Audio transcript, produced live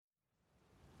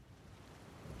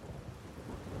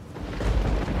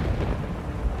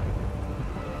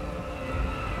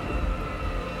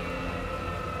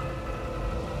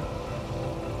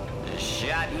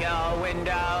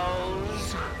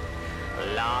windows.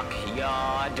 Lock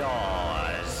your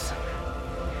doors.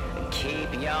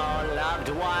 Keep your loved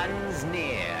ones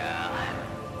near.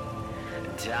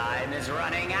 Time is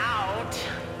running out.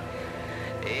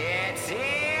 It's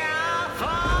here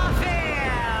for fear.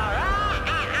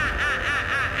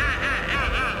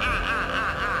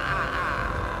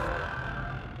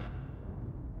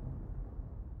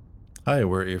 Hi,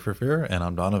 we're Ear for Fear, and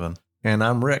I'm Donovan. And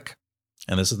I'm Rick.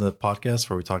 And this is the podcast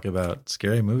where we talk about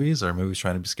scary movies or movies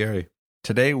trying to be scary.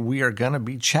 Today we are going to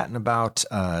be chatting about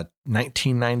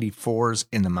 1994's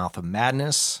In the Mouth of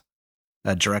Madness,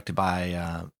 directed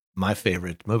by my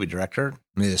favorite movie director,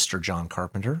 Mr. John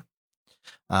Carpenter.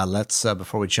 Let's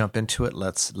before we jump into it,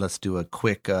 let's do a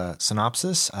quick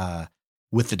synopsis.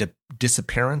 With the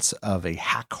disappearance of a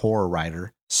hack horror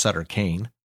writer, Sutter Kane,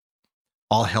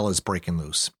 all hell is breaking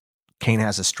loose. Kane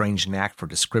has a strange knack for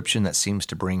description that seems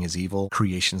to bring his evil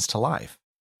creations to life.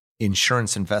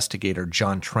 Insurance investigator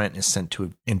John Trent is sent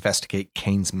to investigate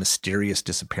Kane's mysterious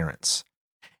disappearance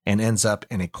and ends up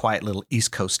in a quiet little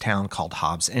East Coast town called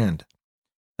Hobbs End.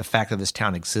 The fact that this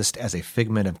town exists as a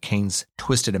figment of Kane's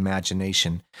twisted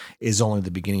imagination is only the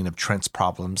beginning of Trent's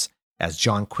problems, as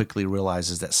John quickly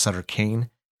realizes that Sutter Kane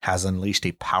has unleashed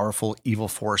a powerful evil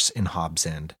force in Hobbs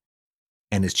End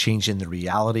and is changing the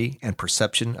reality and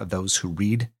perception of those who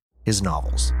read his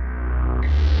novels.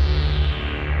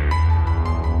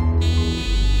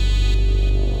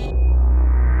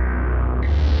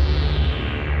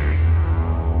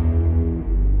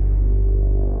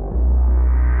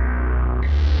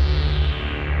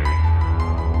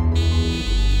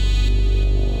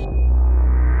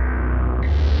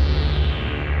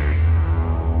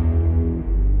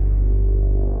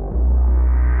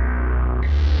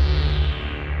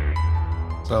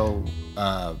 So,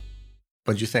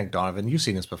 what'd you think, Donovan? You've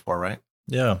seen this before, right?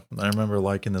 Yeah, I remember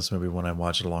liking this movie when I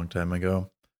watched it a long time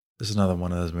ago. This is another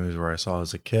one of those movies where I saw it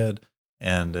as a kid,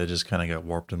 and it just kind of got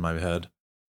warped in my head.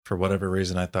 For whatever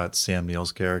reason, I thought Sam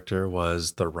Neill's character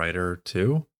was the writer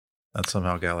too. That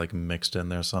somehow got like mixed in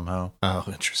there somehow. Oh,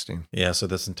 interesting. Yeah, so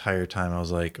this entire time I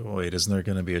was like, wait, isn't there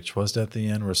going to be a twist at the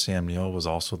end where Sam Neill was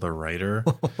also the writer?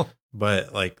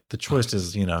 But like the twist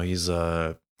is, he's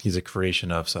a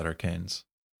creation of Sutter Kane's.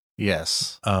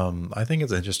 Yes. I think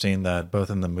it's interesting that both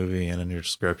in the movie and in your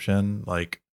description,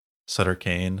 like Sutter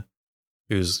Kane,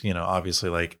 who's, obviously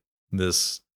like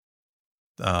this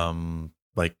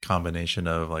like combination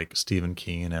of like Stephen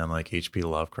King and like H.P.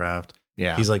 Lovecraft.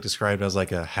 Yeah. He's like described as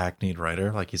like a hackneyed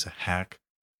writer, like he's a hack.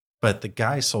 But the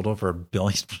guy sold over 1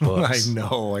 billion books.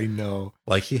 I know.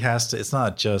 Like he has to, it's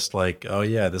not just like, oh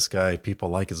yeah, this guy, people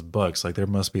like his books. Like there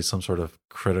must be some sort of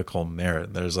critical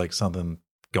merit. There's like something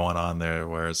going on there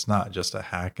where it's not just a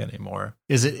hack anymore.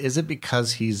 Is it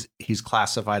because he's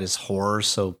classified as horror,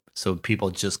 so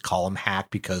people just call him hack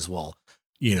because, well,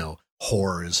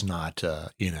 horror is not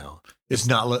it's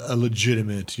not a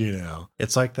legitimate,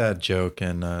 It's like that joke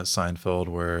in Seinfeld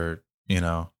where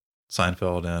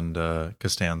Seinfeld and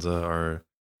Costanza are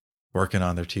working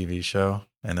on their TV show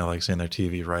and they're like saying they're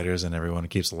TV writers and everyone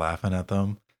keeps laughing at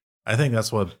them. I think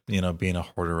that's what, being a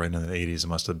hoarder right in the 80s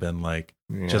must have been like,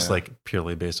 just like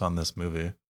purely based on this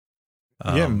movie.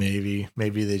 Yeah, maybe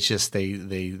they just,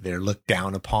 they're looked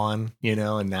down upon,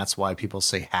 and that's why people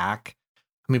say hack.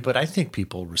 I mean, but I think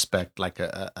people respect like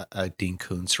a Dean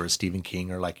Koontz or a Stephen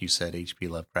King or like you said, H.P.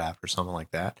 Lovecraft or something like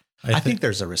that. I think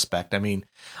there's a respect. I mean,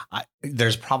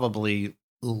 there's probably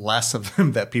less of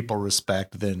them that people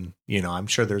respect than, I'm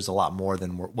sure there's a lot more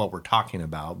than what we're talking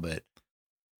about, but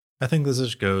I think this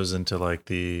just goes into like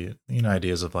the,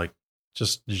 ideas of like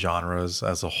just genres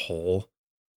as a whole.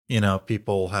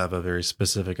 People have a very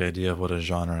specific idea of what a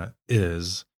genre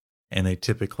is. And they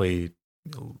typically,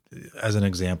 as an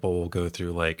example, will go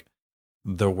through like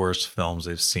the worst films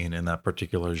they've seen in that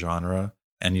particular genre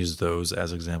and use those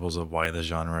as examples of why the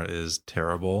genre is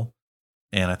terrible.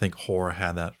 And I think horror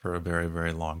had that for a very,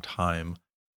 very long time.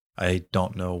 I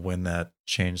don't know when that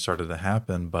change started to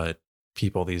happen, but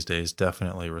people these days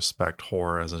definitely respect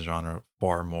horror as a genre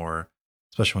far more,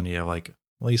 especially when you have like, at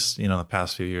least, the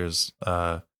past few years,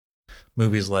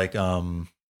 movies like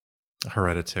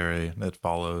Hereditary, It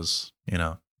Follows,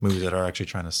 movies that are actually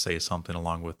trying to say something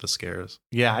along with the scares.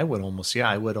 Yeah, I would almost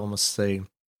say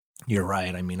you're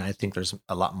right. I mean, I think there's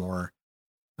a lot more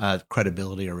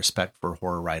credibility or respect for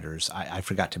horror writers. I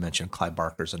forgot to mention Clive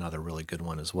Barker's another really good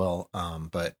one as well.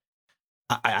 But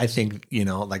I think,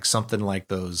 like something like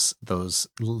those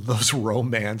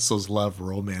romance, those love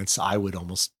romance, I would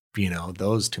almost,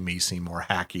 those to me seem more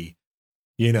hacky,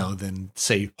 than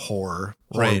say horror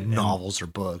right. novels or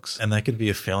books. And that could be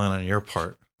a failing on your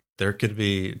part. there could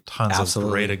be tons Absolutely.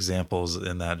 of great examples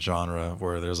in that genre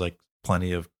where there's like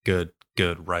plenty of good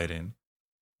writing.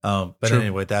 But True.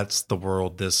 anyway, that's the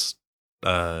world this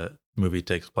movie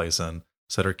takes place in.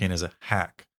 Sutter Kane is a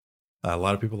hack. A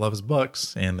lot of people love his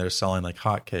books, and they're selling like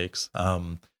hotcakes.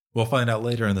 We'll find out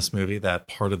later in this movie that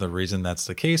part of the reason that's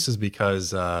the case is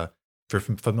because if you're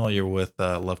familiar with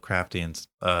Lovecraftian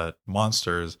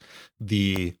monsters,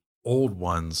 the old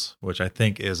ones, which I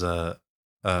think is a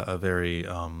very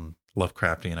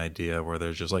Lovecraftian idea, where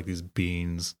there's just like these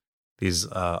beings, these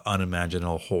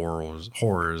unimaginable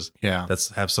horrors Yeah.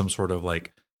 that have some sort of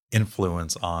like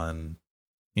influence on,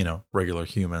 you know, regular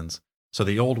humans. So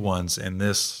the old ones in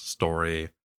this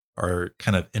story are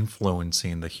kind of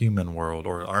influencing the human world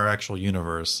or our actual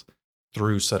universe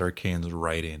through Sutter Kane's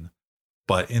writing.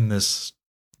 But in this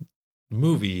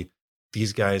movie,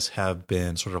 these guys have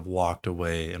been sort of locked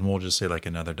away, and we'll just say like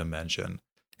another dimension.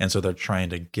 And so they're trying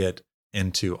to get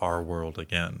into our world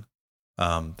again.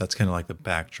 That's kind of like the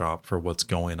backdrop for what's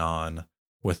going on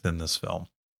within this film.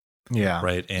 Yeah.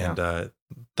 Right. And the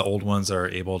old ones are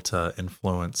able to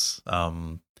influence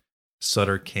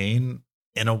Sutter Kane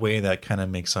in a way that kind of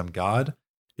makes him God,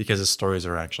 because his stories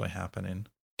are actually happening.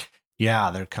 Yeah,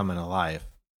 they're coming alive.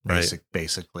 Right.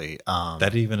 Basically.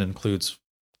 That even includes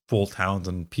full towns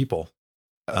and people.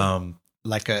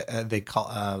 Like they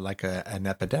call like an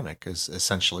epidemic is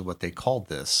essentially what they called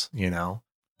this, you know,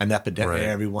 an epidemic.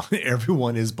 Right.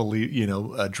 Everyone is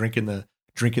drinking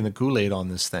the Kool-Aid on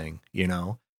this thing, you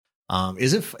know.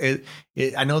 Is it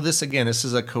I know this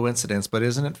is a coincidence, but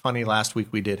isn't it funny? Last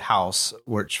week we did House,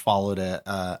 which followed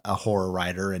a horror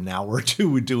writer, and now we're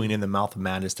doing In the Mouth of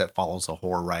Madness that follows a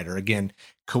horror writer. Again,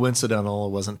 coincidental,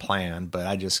 it wasn't planned, but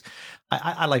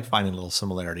I like finding little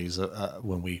similarities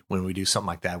when we do something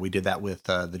like that. We did that with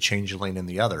The Changeling and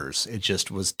The Others. It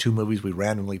just was two movies we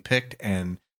randomly picked,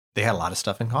 and they had a lot of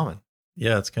stuff in common.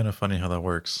 Yeah, it's kind of funny how that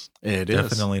works. It is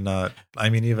definitely not. I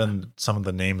mean, even some of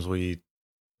the names we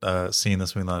seeing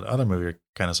this movie in that other movie are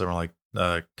kind of similar,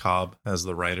 like Cobb as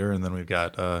the writer, and then we've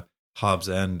got Hobbs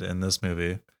End in this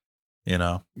movie, you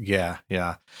know. Yeah.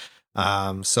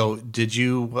 So did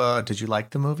you like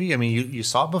the movie? I mean, you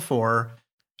saw it before.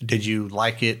 Did you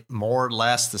like it more or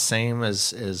less the same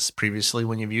as previously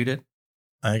when you viewed it?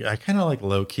 I kind of like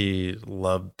low key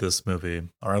loved this movie,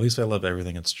 or at least I love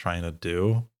everything it's trying to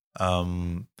do.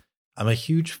 I'm a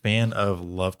huge fan of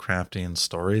Lovecraftian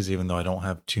stories, even though I don't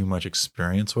have too much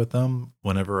experience with them.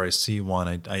 Whenever I see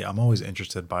one, I'm always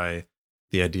interested by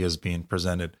the ideas being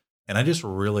presented. And I just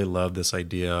really love this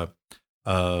idea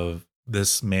of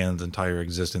this man's entire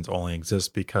existence only exists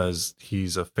because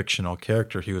he's a fictional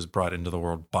character. He was brought into the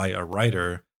world by a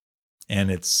writer,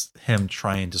 and it's him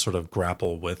trying to sort of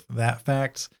grapple with that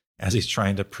fact as he's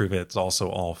trying to prove it's also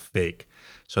all fake.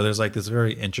 So there's like this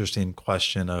very interesting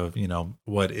question of, you know,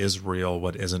 what is real,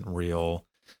 what isn't real?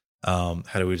 How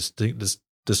do we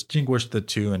distinguish the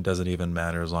two, and does it even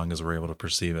matter as long as we're able to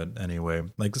perceive it anyway?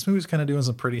 Like, this movie's kind of doing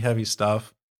some pretty heavy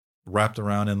stuff wrapped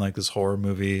around in like this horror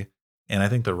movie. And I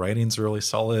think the writing's really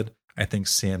solid. I think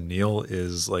Sam Neill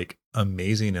is like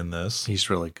amazing in this. He's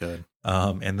really good.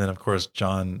 And then of course,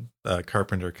 John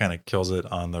Carpenter kind of kills it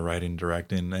on the writing,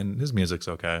 directing, and his music's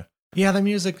okay. Yeah, the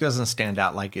music doesn't stand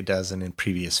out like it does in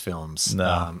previous films.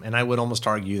 No. And I would almost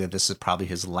argue that this is probably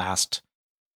his last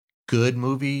good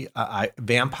movie.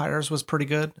 Vampires was pretty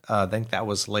good. I think that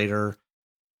was later.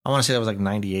 I want to say that was like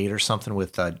 98 or something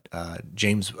with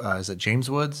James. Is it James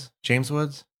Woods? James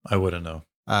Woods? I wouldn't know.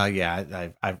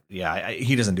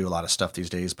 He doesn't do a lot of stuff these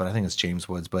days, but I think it's James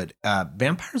Woods. But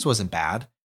Vampires wasn't bad.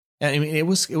 I mean, it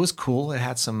was cool. It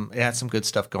had some good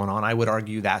stuff going on. I would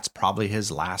argue that's probably his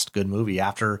last good movie.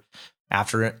 After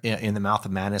In the Mouth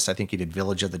of Madness, I think he did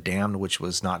Village of the Damned, which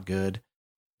was not good.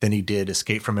 Then he did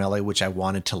Escape from LA, which I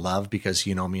wanted to love because,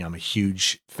 you know me, I'm a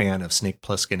huge fan of Snake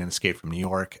Plissken and Escape from New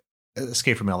York.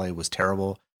 Escape from LA was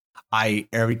terrible.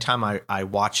 Every time I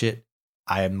watch it,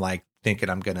 I am like thinking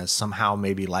I'm gonna somehow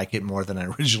maybe like it more than I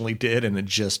originally did, and it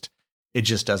just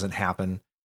doesn't happen.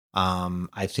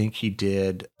 I think he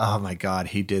did. Oh my God,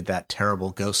 he did that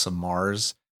terrible Ghosts of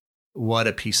Mars. What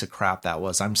a piece of crap that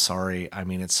was. I'm sorry. I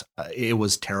mean, it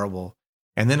was terrible.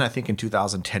 And then I think in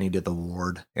 2010 he did The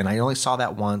Ward, and I only saw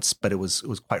that once, but it was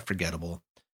quite forgettable.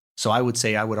 So I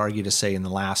would argue to say in the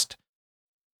last,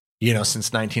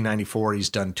 since 1994, he's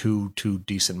done two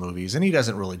decent movies, and he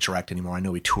doesn't really direct anymore. I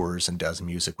know he tours and does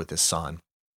music with his son,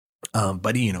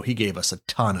 but he gave us a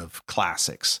ton of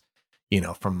classics.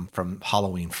 From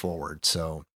Halloween forward.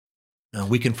 So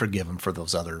we can forgive him for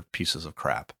those other pieces of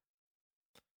crap.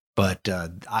 But,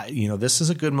 this is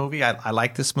a good movie. I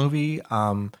like this movie.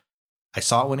 I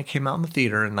saw it when it came out in the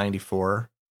theater in 94.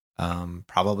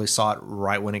 Probably saw it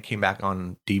right when it came back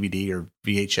on DVD or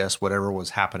VHS, whatever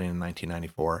was happening in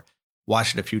 1994.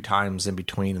 Watched it a few times in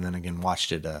between, and then again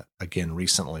watched it again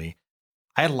recently.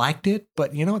 I liked it,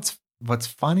 but you know what's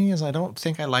funny is I don't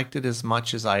think I liked it as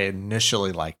much as I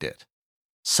initially liked it.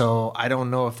 So I don't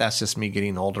know if that's just me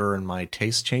getting older and my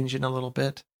taste changing a little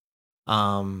bit.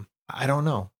 I don't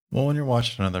know. Well, when you're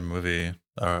watching another movie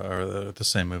or the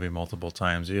same movie multiple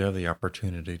times, you have the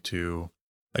opportunity to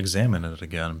examine it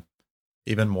again.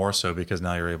 Even more so because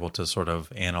now you're able to sort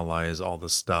of analyze all the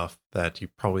stuff that you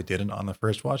probably didn't on the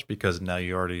first watch, because now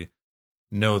you already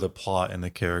know the plot and the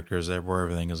characters, where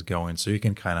everything is going. So you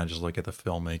can kind of just look at the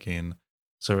filmmaking.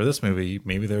 So for this movie,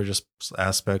 maybe there are just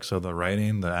aspects of the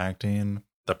writing, the acting,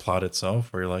 the plot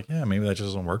itself where you're like, yeah, maybe that just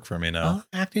doesn't work for me now.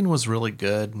 Acting was really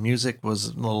good. Music was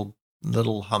a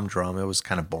little humdrum. It was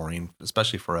kind of boring,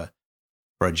 especially for a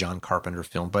John Carpenter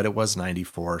film, but it was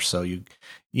 94. So you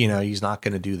know, he's not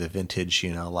going to do the vintage,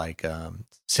 you know, like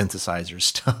synthesizer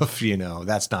stuff, you know,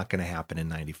 that's not going to happen in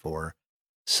 94.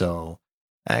 So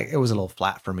it was a little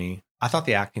flat for me. I thought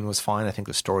the acting was fine. I think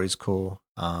the story's cool.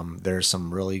 There's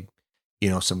some really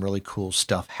cool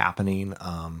stuff happening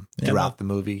throughout the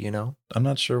movie, you know. I'm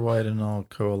not sure why it didn't all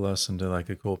coalesce into like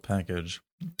a cool package.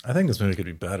 I think this movie could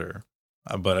be better.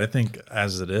 But I think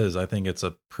as it is, I think it's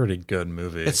a pretty good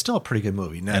movie. It's still a pretty good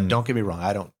movie. Now, don't get me wrong.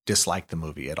 I don't dislike the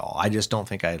movie at all. I just don't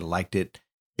think I liked it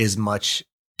as much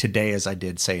today as I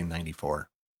did, say, in 94.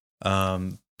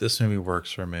 This movie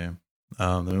works for me.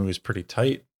 The movie's pretty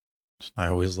tight. I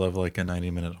always love like a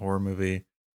 90-minute horror movie.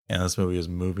 And this movie is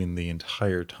moving the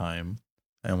entire time.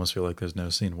 I almost feel like there's no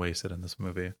scene wasted in this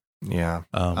movie. Yeah.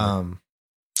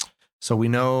 So we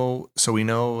know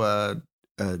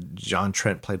John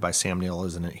Trent, played by Sam Neill,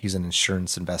 he's an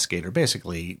insurance investigator.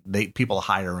 Basically, people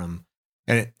hire him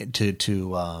and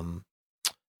to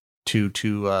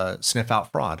sniff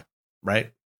out fraud,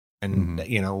 right? And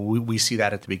you know, we see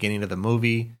that at the beginning of the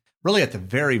movie. Really, at the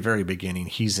very, very beginning,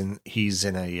 he's in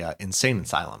a insane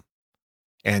asylum,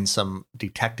 and some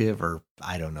detective or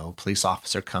I don't know police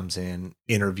officer comes in,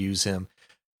 interviews him.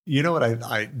 You know what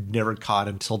I never caught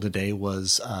until today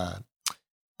was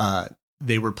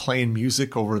they were playing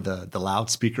music over the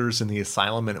loudspeakers in the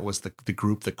asylum, and it was the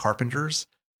group, the Carpenters.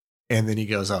 And then he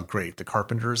goes, "Oh, great, the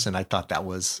Carpenters." And I thought that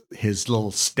was his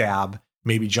little stab.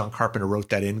 Maybe John Carpenter wrote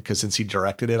that in because since he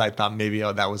directed it, I thought maybe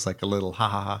that was like a little ha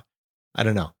ha ha. I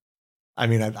don't know. I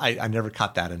mean, I never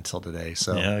caught that until today.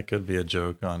 So yeah, it could be a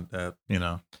joke on that, you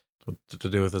know, to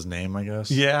do with his name, I guess.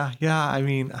 Yeah. I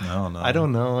mean, I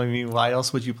don't know. I mean, why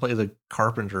else would you play the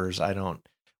Carpenters?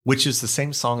 Which is the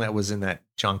same song that was in that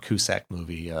John Cusack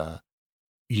movie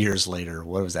years later.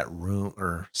 What was that, Room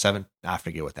or Seven? I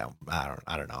forget what that.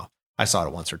 I don't know. I saw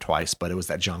it once or twice, but it was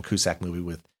that John Cusack movie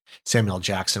with Samuel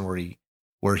Jackson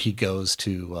where he goes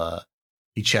to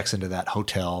he checks into that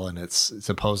hotel and it's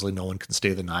supposedly no one can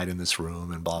stay the night in this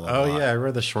room and blah blah. Oh blah. Yeah, I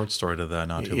read the short story to that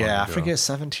not too long ago. Yeah, I forget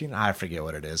 17. I forget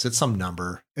what it is. It's some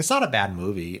number. It's not a bad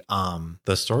movie.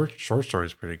 The short story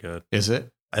is pretty good. Is it?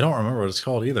 I don't remember what it's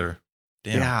called either.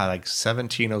 Damn. Yeah, like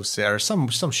 1706 or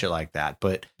some shit like that.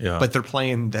 But they're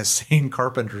playing the same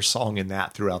Carpenter song in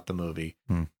that throughout the movie.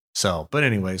 So, but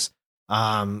anyways,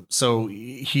 so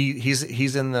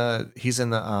he's in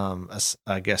the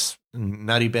I guess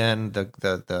Nutty Ben,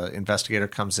 the investigator,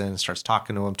 comes in and starts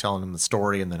talking to him, telling him the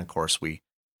story, and then of course we,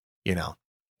 you know,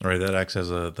 right, that acts as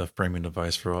the framing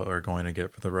device for what we're going to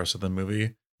get for the rest of the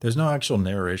movie. There's no actual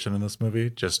narration in this movie,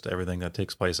 just everything that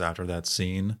takes place after that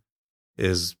scene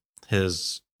is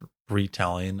his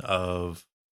retelling of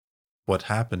what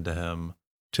happened to him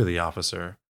to the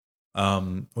officer.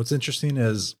 What's interesting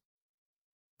is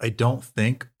I don't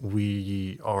think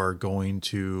we are going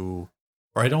to,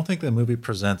 or I don't think the movie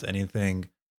presents anything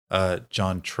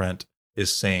John Trent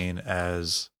is saying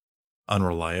as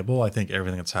unreliable. I think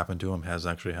everything that's happened to him has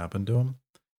actually happened to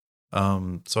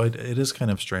him. So it is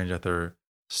kind of strange that they're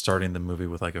starting the movie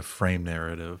with like a frame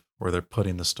narrative where they're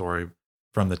putting the story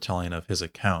from the telling of his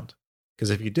account. Because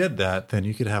if you did that, then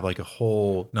you could have like a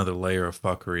whole another layer of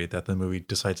fuckery that the movie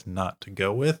decides not to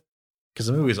go with. Because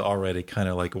the movie is already kind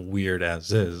of like weird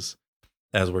as is,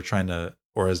 as we're trying to,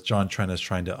 or as John Trent is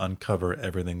trying to uncover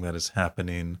everything that is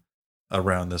happening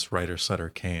around this writer Sutter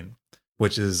Kane,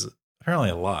 which is apparently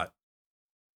a lot.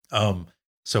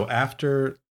 So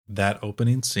after that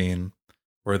opening scene,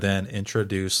 we're then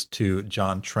introduced to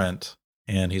John Trent,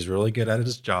 and he's really good at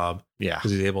his job. Yeah,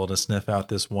 because he's able to sniff out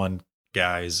this one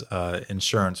guy's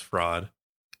insurance fraud.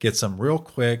 Gets them real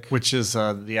quick. Which is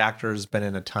the actor has been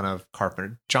in a ton of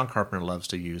Carpenter. John Carpenter loves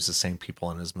to use the same people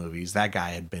in his movies. That guy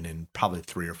had been in probably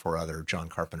 3 or 4 other John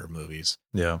Carpenter movies.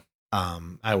 Yeah.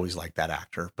 I always like that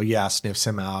actor. But yeah, sniffs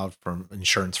him out from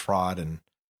insurance fraud. And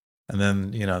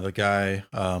then, the guy,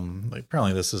 like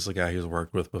apparently this is the guy he's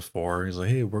worked with before. He's like,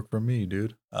 hey, work for me,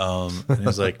 dude. And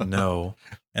he's like, no.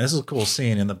 And this is a cool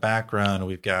scene. In the background,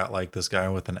 we've got like this guy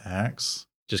with an axe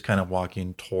just kind of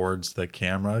walking towards the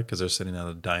camera because they're sitting at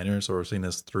a diner. So we're seeing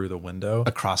this through the window.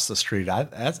 across the street.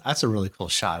 That's a really cool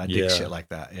shot. I dig shit like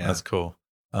that. Yeah. That's cool.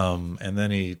 And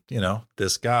then he,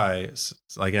 this guy,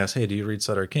 I guess, hey, do you read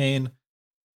Sutter Kane?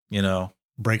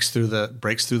 Breaks through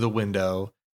the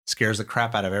window, scares the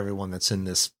crap out of everyone that's in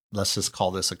this, let's just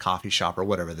call this a coffee shop or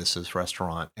whatever this is,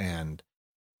 restaurant. And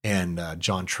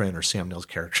John Trent, or Sam Neill's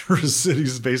character,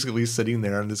 he's basically sitting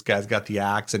there, and this guy's got the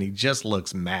axe, and he just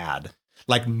looks mad.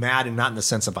 Like mad, and not in the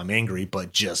sense of I'm angry,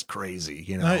 but just crazy,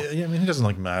 I mean, he doesn't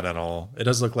look mad at all. It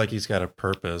does look like he's got a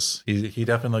purpose. He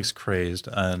definitely looks crazed,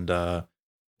 and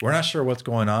we're not sure what's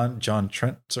going on. John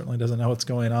Trent certainly doesn't know what's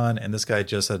going on, and this guy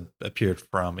just had appeared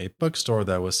from a bookstore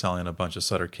that was selling a bunch of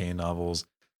Sutter Kane novels.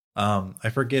 I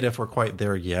forget if we're quite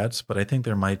there yet, but I think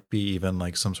there might be even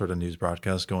like some sort of news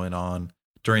broadcast going on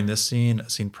during this scene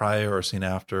prior or scene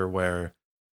after, where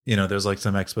there's like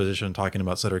some exposition talking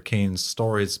about Sutter Kane's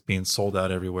stories being sold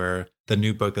out everywhere. The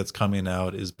new book that's coming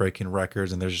out is breaking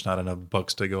records, and there's just not enough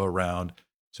books to go around.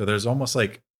 So there's almost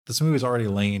like this movie is already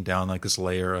laying down like this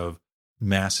layer of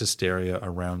mass hysteria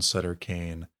around Sutter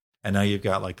Kane. And now you've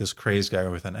got like this crazed guy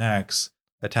with an axe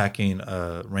attacking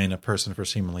a random person for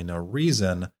seemingly no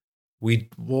reason.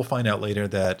 We'll find out later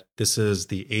that this is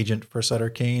the agent for Sutter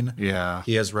Kane. Yeah.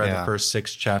 He has read the first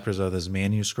 6 chapters of his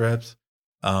manuscript.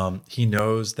 He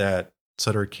knows that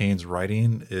Sutter Kane's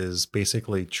writing is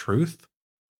basically truth.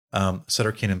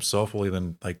 Sutter Kane himself will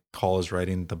even like call his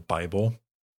writing the Bible.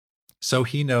 So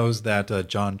he knows that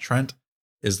John Trent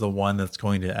is the one that's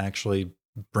going to actually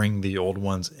bring the old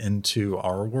ones into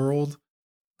our world,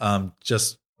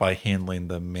 just by handling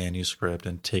the manuscript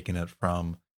and taking it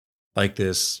from like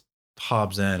this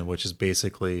Hobbs End, which is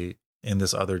basically in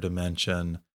this other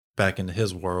dimension, back into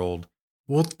his world.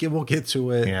 We'll get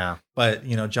to it. Yeah. But,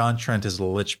 John Trent is the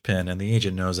linchpin, and the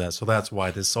agent knows that. So that's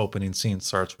why this opening scene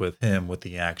starts with him with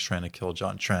the axe trying to kill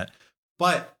John Trent.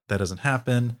 But that doesn't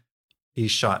happen.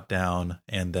 He's shot down,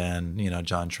 and then,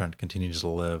 John Trent continues to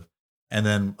live. And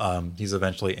then he's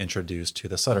eventually introduced to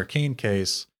the Sutter Kane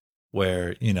case,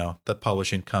 where, the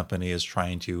publishing company is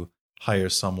trying to hire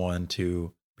someone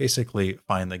to basically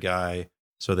find the guy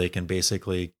so they can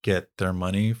basically get their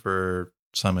money for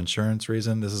some insurance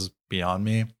reason. This is beyond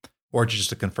me. Or just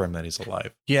to confirm that he's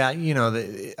alive. Yeah,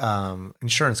 the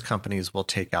insurance companies will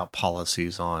take out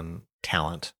policies on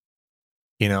talent.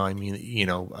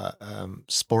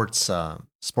 Sports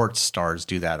stars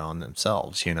do that on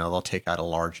themselves. They'll take out a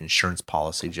large insurance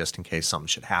policy just in case something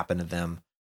should happen to them.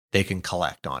 They can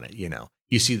collect on it.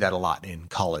 You see that a lot in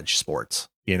college sports.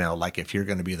 Like if you're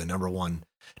going to be the number one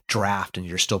draft and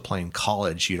you're still playing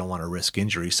college, you don't want to risk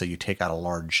injury, so you take out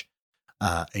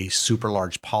a super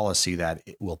large policy that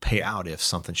it will pay out if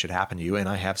something should happen to you. And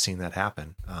I have seen that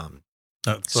happen.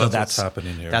 So that's what's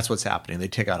happening here. That's what's happening. They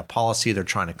take out a policy. They're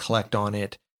trying to collect on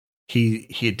it. He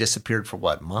had disappeared for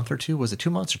what, month or two? Was it 2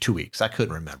 months or 2 weeks? I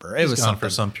couldn't remember. It was gone for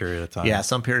some period of time. Yeah,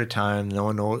 some period of time. No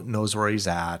one knows where he's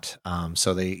at.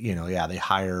 So they, they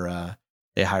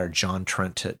hire John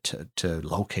Trent to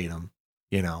locate him.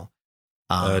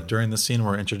 During the scene,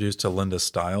 we're introduced to Linda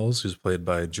Stiles, who's played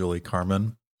by Julie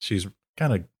Carmen. She's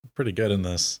kind of pretty good in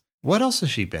this. What else has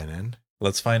she been in?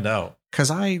 Let's find out. Because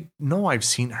I know I've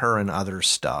seen her in other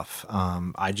stuff.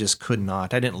 I just could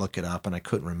not. I didn't look it up, and I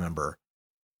couldn't remember.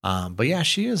 But yeah,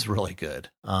 she is really good.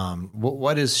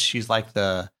 What is she's like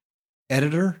the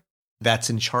editor that's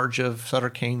in charge of Sutter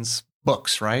Kane's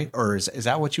books, right? Or is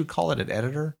that what you call it, an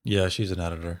editor? Yeah, she's an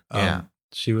editor. Yeah,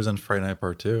 she was in Friday Night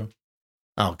Part 2.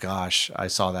 Oh gosh, I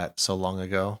saw that so long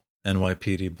ago.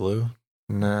 NYPD Blue.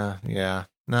 Nah, yeah,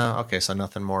 no. Okay, so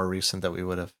nothing more recent that we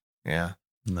would have. Yeah,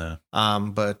 no.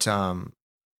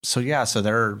 So yeah, so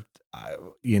they're,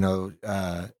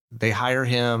 they hire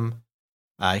him.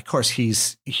 Of course,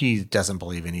 he doesn't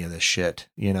believe any of this shit.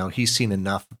 He's seen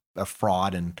enough of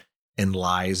fraud and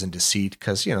lies and deceit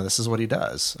because, this is what he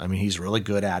does. I mean, he's really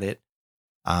good at it.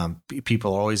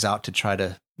 People are always out to try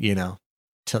to,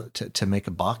 to make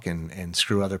a buck and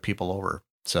screw other people over.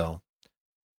 So,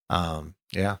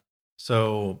 yeah.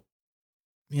 So,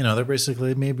 they're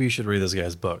basically, maybe you should read this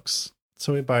guy's books.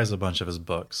 So he buys a bunch of his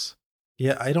books.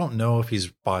 Yeah, I don't know if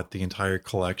he's bought the entire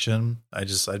collection. I'd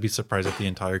be surprised if the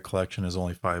entire collection is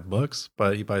only 5 books,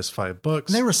 but he buys 5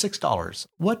 books. And they were $6.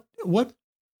 What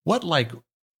like,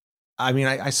 I mean,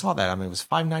 I saw that. I mean, it was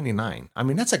 $5.99. I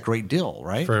mean, that's a great deal,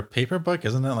 right? For a paper book,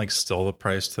 isn't that like still the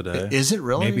price today? Is it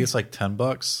really? Maybe it's like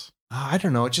 $10. I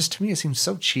don't know. It just, to me, it seems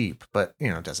so cheap, but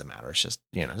it doesn't matter. It's just,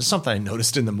 it's something I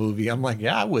noticed in the movie. I'm like,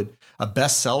 yeah, I would. A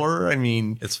bestseller. I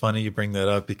mean, It's funny you bring that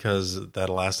up because that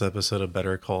last episode of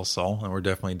Better Call Saul, and we're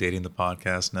definitely dating the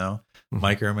podcast now.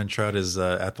 Mike Ehrmantraut is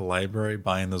at the library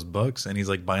buying those books, and he's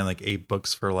like buying like 8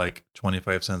 books for like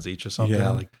 25 cents each or something.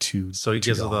 yeah, like two. So he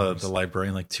gives $2. the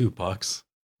librarian like $2.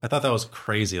 I thought that was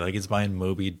crazy. Like he's buying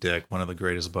Moby Dick, one of the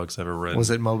greatest books ever written. Was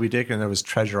it Moby Dick? And there was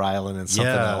Treasure Island and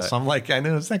something Yeah. else. I'm like, I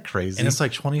know, is that crazy? And it's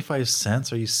like 25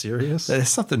 cents. Are you serious? There's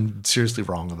something seriously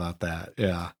wrong about that.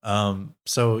 Yeah.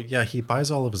 So yeah, he buys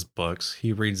all of his books.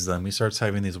 He reads them. He starts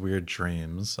having these weird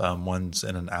dreams. One's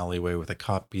in an alleyway with a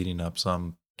cop beating up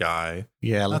some guy.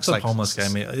 Yeah. It Not looks some like homeless guy. I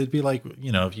mean, it'd be like,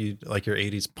 if you like your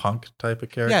 80s punk type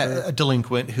of character. Yeah. A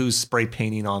delinquent who's spray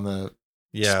painting on the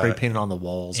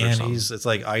walls or And something. it's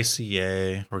like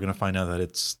ICA. We're going to find out that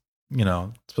it's,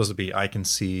 it's supposed to be I Can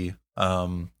See.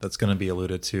 That's going to be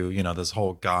alluded to, this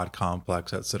whole God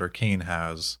complex that Sitter Kane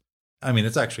has. I mean,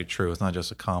 it's actually true. It's not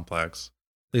just a complex,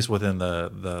 at least within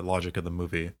the logic of the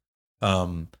movie.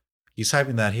 He's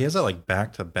having that. He has it like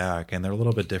back to back, and they're a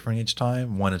little bit different each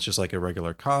time. One, it's just like a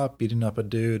regular cop beating up a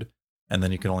dude, and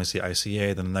then you can only see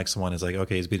ICA. Then the next one is like,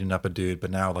 okay, he's beating up a dude, but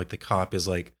now like the cop is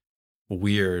like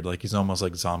weird, like he's almost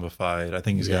like zombified. I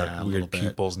think he's got weird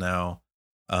pupils now.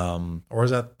 Or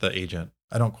is that the agent?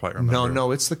 I don't quite remember.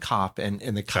 No, it's the cop, and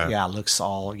the cop, looks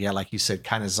all, like you said,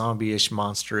 kind of zombie-ish,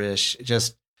 monster-ish.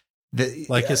 Just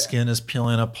his skin is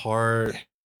peeling apart.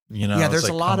 There's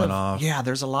like a lot of off.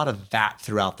 there's a lot of that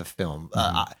throughout the film.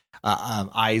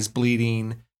 Eyes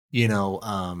bleeding,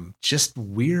 just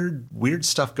weird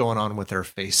stuff going on with their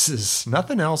faces.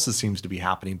 Nothing else that seems to be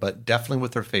happening, but definitely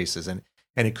with their faces, and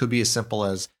it could be as simple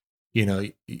as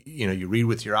you read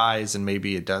with your eyes, and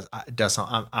maybe it does.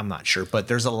 I'm not sure, but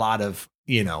there's a lot of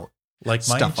like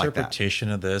my stuff interpretation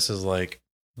of this is like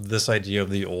this idea of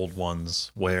the old ones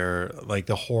where like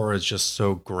the horror is just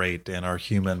so great and our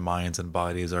human minds and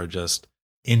bodies are just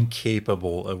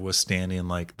incapable of withstanding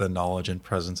like the knowledge and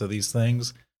presence of these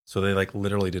things, so they like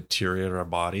literally deteriorate our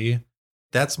body.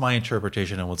 That's my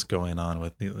interpretation of what's going on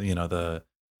with the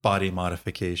body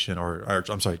modification or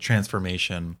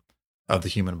transformation of the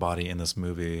human body in this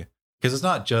movie. Because it's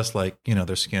not just like,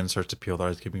 their skin starts to peel, their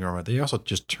eyes keeping growing. They also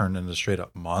just turn into straight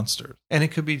up monsters. And it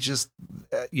could be just,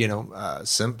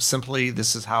 simply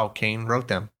this is how Kane wrote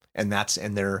them. And that's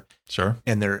in their, sure.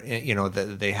 And they're,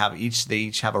 they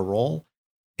each have a role,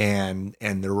 and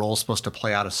their role is supposed to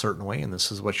play out a certain way. And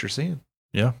this is what you're seeing.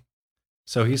 Yeah.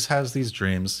 So he has these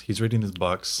dreams. He's reading these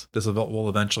books. This will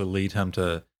eventually lead him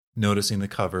to noticing the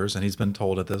covers. And he's been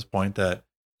told at this point that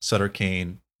Sutter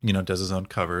Kane, does his own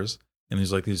covers. And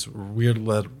there's like these weird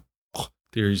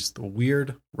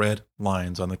red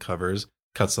lines on the covers,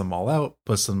 cuts them all out,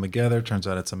 puts them together. Turns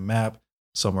out it's a map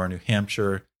somewhere in New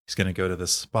Hampshire. He's going to go to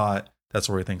this spot. That's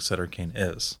where he thinks Sutter Kane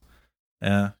is.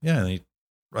 And he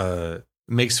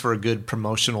makes for a good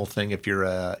promotional thing if you're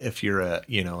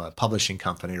a publishing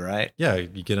company, right? Yeah,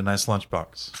 you get a nice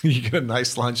lunchbox. You get a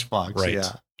nice lunchbox,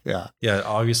 right? Yeah.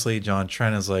 Obviously, John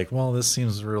Trent is like, well, this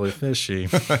seems really fishy.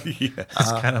 It's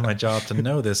kind of my job to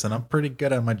know this, and I'm pretty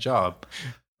good at my job.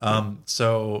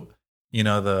 So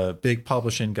the big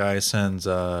publishing guy sends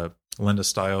Linda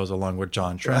Stiles along with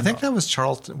John Trent. I think that was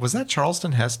Charlton. Was that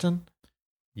Charleston Heston?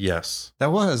 Yes,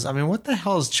 that was. I mean, what the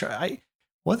hell is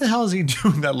what the hell is he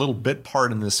doing that little bit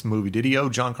part in this movie? Did he owe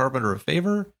John Carpenter a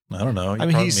favor? I don't know.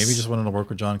 Maybe just wanted to work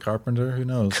with John Carpenter. Who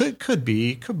knows? Could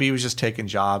be. He was just taking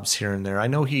jobs here and there. I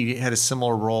know he had a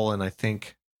similar role in, I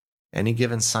think, Any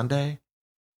Given Sunday.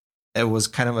 It was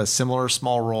kind of a similar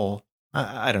small role.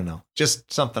 I don't know.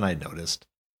 Just something I noticed.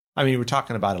 I mean, we're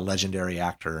talking about a legendary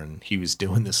actor, and he was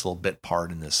doing this little bit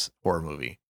part in this horror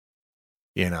movie.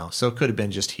 So it could have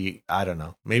been just he. I don't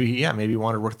know. Maybe he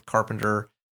wanted to work with Carpenter.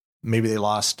 Maybe they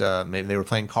lost. Maybe they were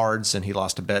playing cards, and he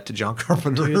lost a bet to John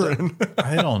Carpenter. Dude,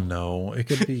 I don't know. It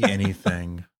could be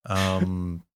anything.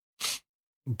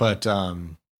 But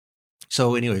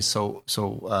so anyway, so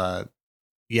there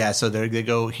they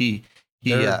go.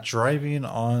 They're driving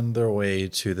on their way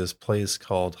to this place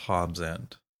called Hobbs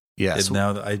End. Yes.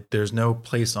 There's no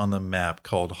place on the map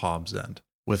called Hobbs End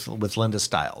with Linda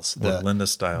Stiles.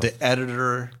 The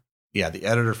editor. Yeah, the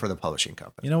editor for the publishing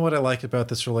company. You know what I like about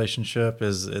this relationship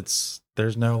is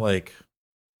there's no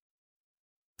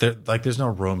there's no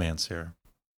romance here.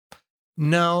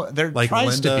 No, there like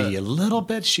tries Linda, to be a little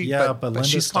bit. But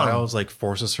Linda Stiles like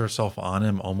forces herself on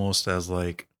him almost as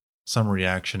like some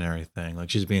reactionary thing. Like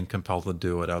she's being compelled to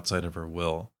do it outside of her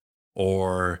will,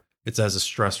 or it's as a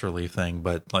stress relief thing.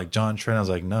 But like John Trent, I was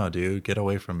like, no, dude, get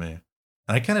away from me.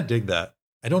 And I kind of dig that.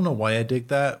 I don't know why I dig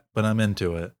that, but I'm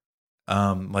into it.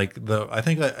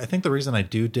 I think the reason I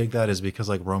do dig that is because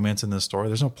like romance in this story,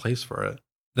 there's no place for it.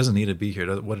 It doesn't need to be here.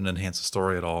 It wouldn't enhance the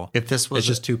story at all. If this was it's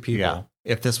just two people. Yeah.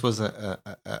 If this was a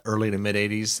early to mid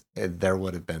 80s, there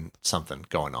would have been something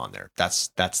going on there.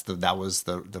 That was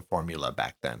the formula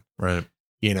back then. Right.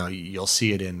 You know, you'll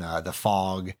see it in The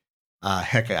Fog.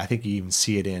 Heck, I think you even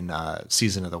see it in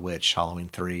Season of the Witch, Halloween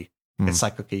 3. It's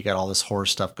like, okay, you got all this horror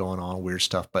stuff going on, weird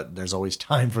stuff, but there's always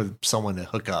time for someone to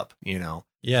hook up, you know?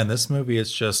 Yeah, in this movie,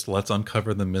 it's just let's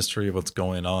uncover the mystery of what's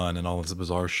going on and all this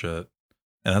bizarre shit.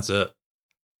 And that's it.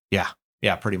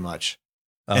 Yeah, pretty much.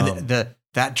 And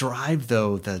that drive,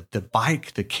 though, the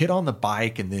bike, the kid on the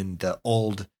bike, and then the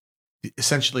old,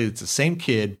 essentially it's the same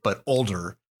kid, but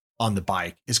older on the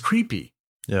bike is creepy.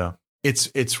 Yeah.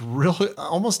 It's really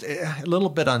almost a little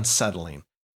bit unsettling.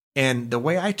 And the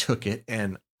way I took it,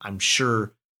 and I'm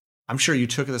sure you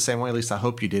took it the same way, at least I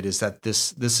hope you did, is that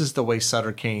this is the way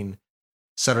Sutter Kane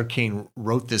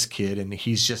wrote this kid, and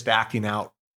he's just acting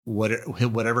out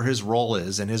whatever his role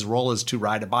is, and his role is to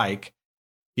ride a bike,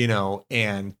 you know.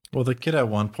 And well, the kid at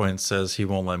one point says he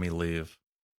won't let me leave.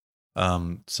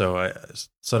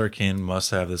 Sutter Kane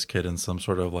must have this kid in some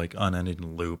sort of like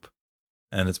unending loop,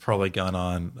 and it's probably gone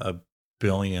on a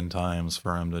billion times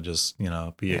for him to just, you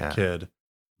know, be a kid,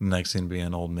 next thing be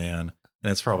an old man,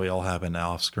 and it's probably all happened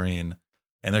off screen.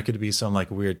 And there could be some like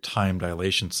weird time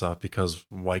dilation stuff, because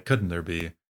why couldn't there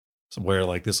be? So where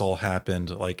like this all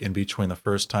happened like in between the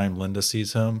first time Linda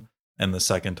sees him and the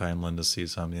second time Linda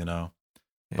sees him, you know.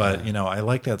 Yeah. But, you know, I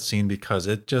like that scene because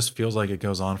it just feels like it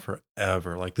goes on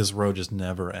forever. Like this road just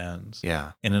never ends.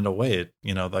 Yeah. And in a way, it,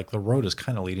 you know, like the road is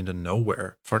kind of leading to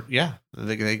nowhere.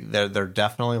 They're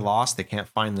definitely lost. They can't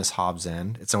find this Hobbs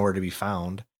End. It's nowhere to be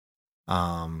found.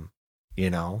 You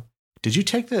know,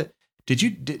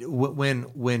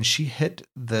 when she hit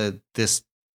this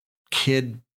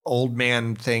kid old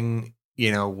man thing,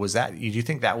 you know, do you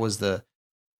think that was the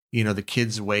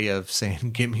kid's way of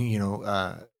saying, give me, you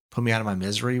know, put me out of my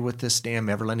misery with this damn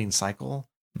ever-ending cycle?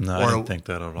 No, I didn't think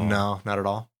that at all. No, not at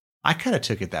all. I kind of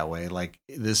took it that way. Like,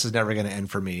 this is never going to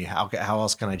end for me. How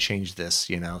else can I change this,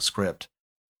 you know, script?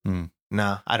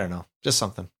 No, I don't know. Just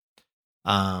something.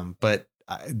 But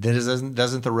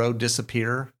doesn't the road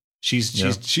disappear?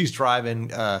 She's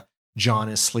driving. John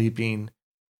is sleeping.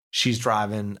 She's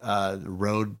driving. The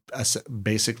road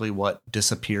basically what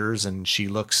disappears, and she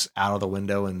looks out of the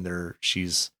window, and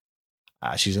she's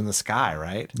in the sky,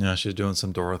 right? Yeah, she's doing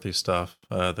some Dorothy stuff.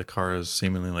 The car is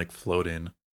seemingly like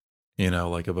floating, you know,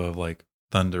 like above like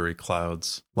thundery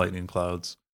clouds, lightning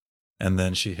clouds. And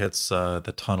then she hits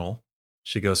the tunnel.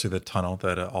 She goes through the tunnel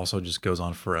that also just goes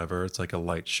on forever. It's like a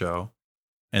light show.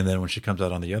 And then when she comes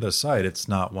out on the other side, it's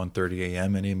not 1:30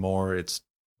 a.m. anymore. It's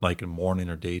like morning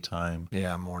or daytime.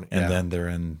 Yeah, morning. And then they're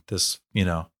in this, you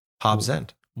know, Hobbs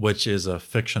End, which is a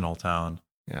fictional town.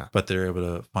 Yeah. But they're able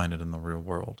to find it in the real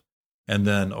world. And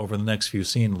then over the next few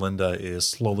scenes, Linda is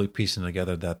slowly piecing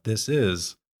together that this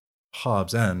is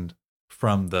Hobbs End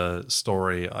from the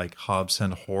story, like Hobbs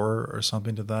End Horror or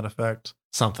something to that effect.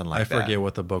 Something like that. I forget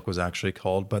what the book was actually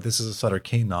called, but this is a Sutter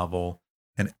Kane novel,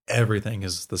 and everything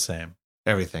is the same.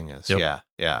 Everything is. Yep.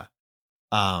 Yeah.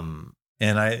 And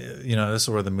this is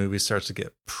where the movie starts to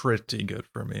get pretty good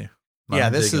for me.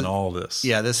 This is all this.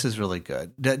 Yeah, this is really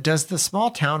good. Does the small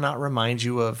town not remind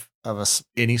you of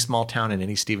any small town in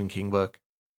any Stephen King book?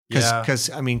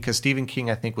 Because Stephen King,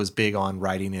 I think, was big on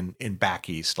writing in back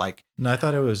east. Like, no, I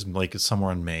thought it was like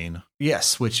somewhere in Maine.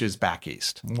 Yes, which is back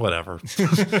east. Whatever.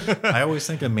 I always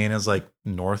think of Maine as like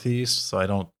northeast, so I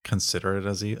don't consider it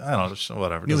as I don't know,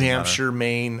 whatever. New Hampshire,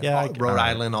 Maine, Rhode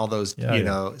Island, all those,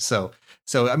 know. So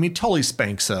I mean, totally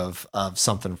spanks of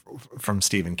something from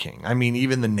Stephen King. I mean,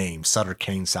 even the name Sutter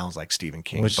Kane sounds like Stephen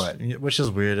King, which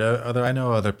is weird. I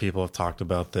know other people have talked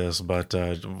about this, but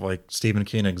like Stephen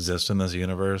King exists in this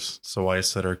universe. So why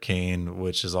Sutter Kane,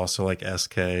 which is also like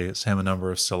SK, same number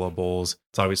of syllables.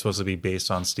 It's always supposed to be based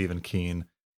on Stephen King.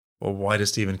 Well, why does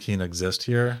Stephen King exist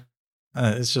here?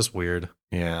 It's just weird.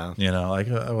 Yeah, like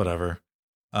whatever.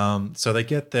 So they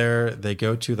get there. They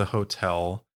go to the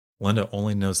hotel. Linda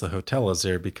only knows the hotel is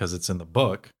there because it's in the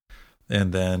book.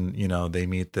 And then, they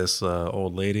meet this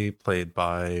old lady played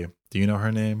by, do you know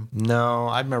her name? No,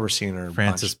 I've never seen her.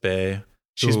 Frances Bay.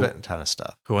 She's been in a ton of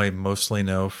stuff. Who I mostly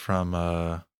know from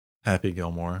Happy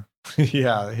Gilmore.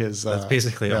 Yeah, that's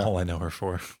basically all I know her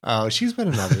for. Oh, she's been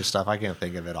in other stuff. I can't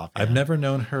think of it offhand. I've never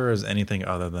known her as anything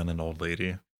other than an old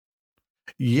lady.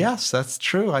 Yes, that's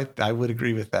true. I would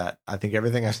agree with that. I think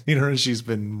everything I've seen her, she's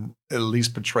been at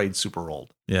least portrayed super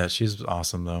old. Yeah, she's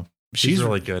awesome though. She's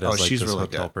really good as she's this really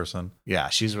hotel good. person. Yeah,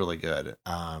 she's really good.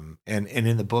 And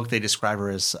in the book they describe her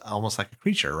as almost like a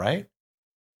creature, right?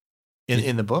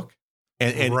 in the book.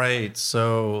 And right.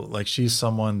 So like she's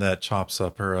someone that chops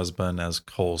up her husband as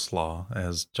coleslaw,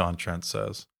 as John Trent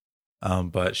says.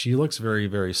 But she looks very,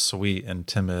 very sweet and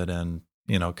timid and,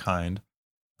 kind.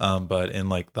 But in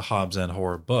like the Hobbs End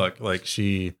horror book, like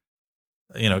she,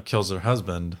 kills her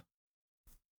husband.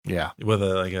 Yeah. With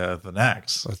an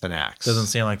axe. With an axe. Doesn't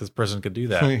seem like this person could do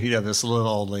that. Yeah. This little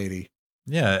old lady.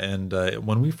 Yeah. And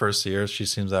when we first see her, she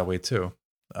seems that way too.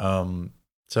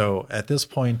 So at this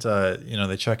point,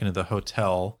 they check into the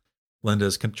hotel.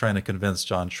 Linda's trying to convince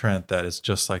John Trent that it's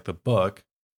just like the book.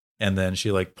 And then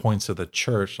she like points to the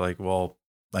church like, well,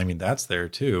 I mean, that's there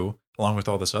too, along with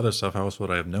all this other stuff. How else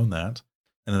would I have known that?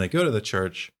 And then they go to the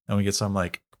church and we get some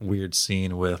like weird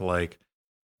scene with like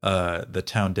the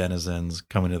town denizens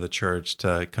coming to the church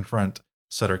to confront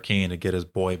Sutter Kane to get his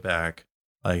boy back.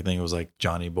 I think it was like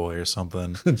Johnny Boy or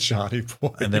something. Johnny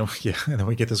Boy. And then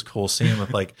we get this cool scene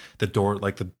with like the door,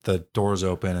 like the doors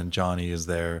open and Johnny is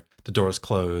there. The door's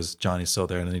closed, Johnny's still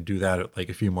there, and then they do that like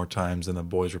a few more times, and the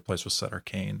boy's replaced with Sutter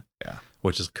Kane. Yeah,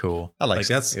 which is cool. I like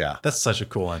that's such a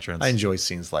cool entrance. I enjoy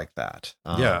scenes like that.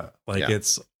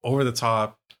 It's over the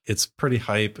top. It's pretty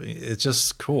hype. It's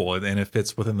just cool, and it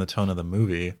fits within the tone of the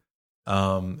movie.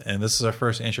 And this is our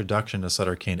first introduction to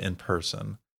Sutter Kane in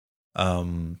person.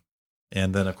 And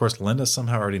then, of course, Linda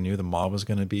somehow already knew the mob was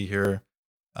going to be here.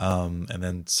 And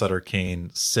then Sutter Kane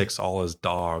sicks all his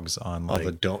dogs on all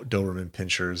the Doberman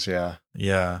pinschers. Yeah.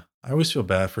 Yeah. I always feel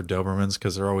bad for Dobermans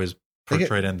because they're always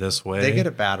portrayed in this way. They get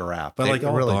a bad rap. But like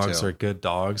all really dogs are good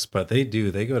dogs, but they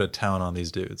go to town on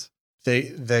these dudes.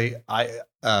 Real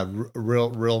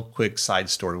quick side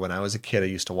story. When I was a kid, I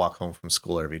used to walk home from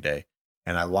school every day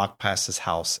and I walked past this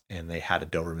house and they had a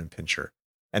Doberman pinscher.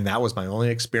 And that was my only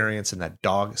experience. And that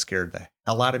dog scared the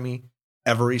hell out of me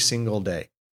every single day,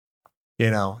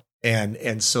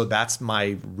 and so that's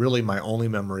my only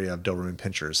memory of Doberman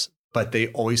pinschers, but they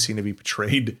always seem to be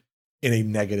portrayed in a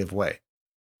negative way.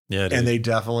 Yeah. Dude. And they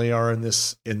definitely are in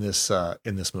this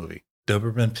movie.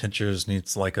 Doberman pinschers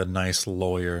needs like a nice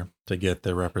lawyer to get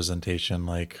their representation,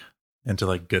 like into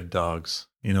like good dogs.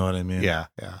 You know what I mean? Yeah.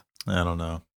 Yeah. I don't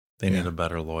know. They need a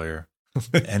better lawyer.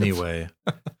 Anyway.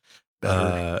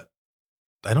 I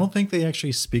don't think they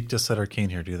actually speak to Sutter Kane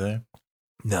here, do they?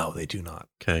 No, they do not.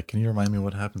 Okay, can you remind me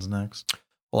what happens next?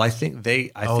 Well, I think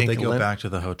they go back to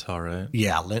the hotel, right?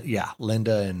 Yeah,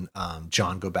 Linda and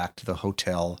John go back to the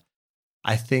hotel.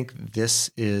 I think this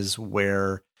is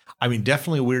where, I mean,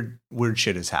 definitely weird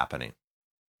shit is happening,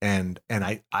 and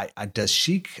I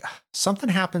something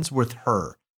happens with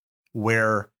her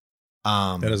where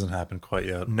that doesn't happen quite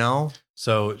yet. No,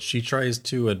 so she tries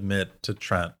to admit to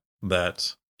Trent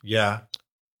that, yeah,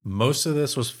 most of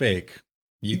this was fake.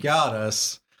 You got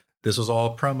us. This was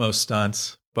all promo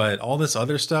stunts, but all this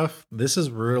other stuff, this is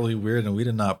really weird and we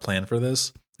did not plan for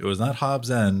this. It was not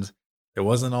Hobbs End. It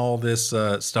wasn't all this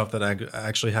stuff that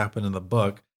actually happened in the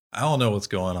book. I don't know what's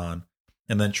going on.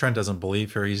 And then Trent doesn't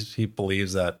believe her. He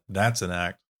believes that that's an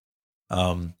act.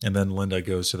 And then Linda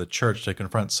goes to the church to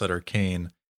confront Sutter Kane.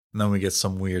 And then we get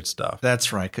some weird stuff.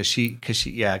 That's right, because he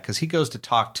goes to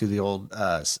talk to the old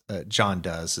John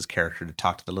does his character to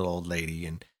talk to the little old lady,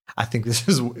 and I think is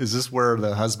this where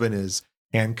the husband is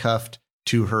handcuffed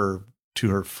to her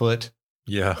foot,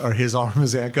 yeah, or his arm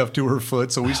is handcuffed to her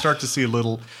foot. So we start to see a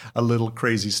little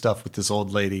crazy stuff with this old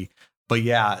lady. But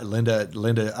yeah,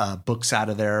 Linda books out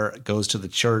of there, goes to the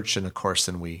church, and of course,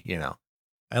 then we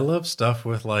I love stuff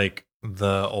with like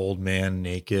the old man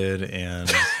naked and.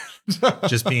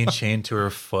 Just being chained to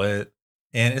her foot.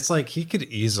 And it's like he could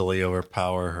easily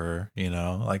overpower her,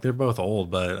 like they're both old,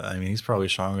 but I mean, he's probably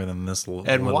stronger than this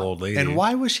little old lady. And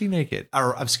why was she naked?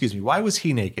 Or excuse me, why was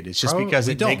he naked? It's just because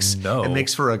it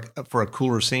makes for a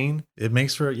cooler scene. It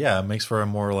makes for a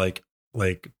more like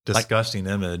disgusting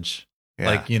image.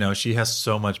 Yeah. Like, she has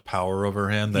so much power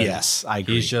over him that yes, I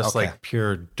agree. He's just like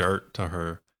pure dirt to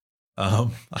her.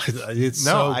 It's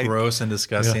gross and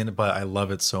disgusting, but I love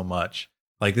it so much.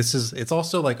 Like it's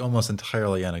also like almost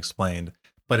entirely unexplained,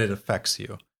 but it affects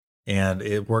you. And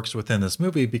it works within this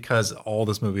movie because all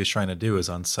this movie is trying to do is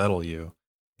unsettle you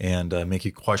and make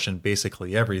you question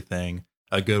basically everything.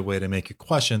 A good way to make you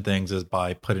question things is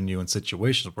by putting you in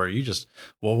situations where you just,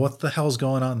 well, what the hell's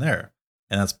going on there?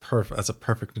 And that's perfect. That's a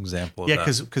perfect example of that.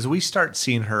 Yeah, because we start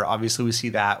seeing her. Obviously, we see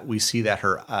that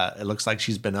her. It looks like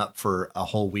she's been up for a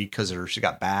whole week because she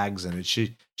got bags, and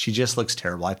she just looks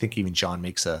terrible. I think even John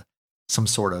makes some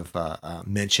sort of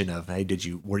mention of, hey,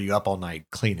 were you up all night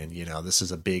cleaning? This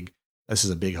is a big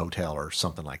hotel or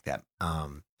something like that.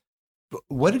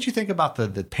 What did you think about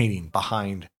the painting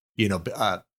behind,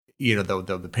 the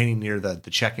painting near the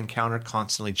check-in counter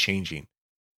constantly changing?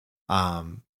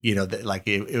 you know, that like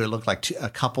it looked like a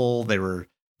couple. They were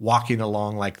walking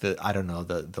along like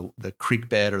the creek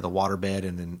bed or the water bed,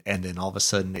 and then all of a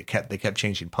sudden they kept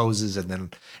changing poses, and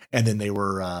then they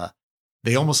were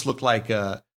they almost looked like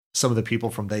some of the people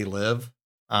from They Live.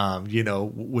 You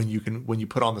know, when you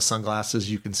put on the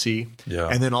sunglasses, you can see. Yeah.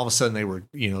 And then all of a sudden they were,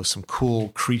 you know, some cool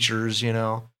creatures, you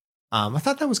know. I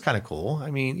thought that was kind of cool.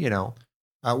 I mean, you know,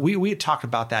 we had talked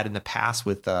about that in the past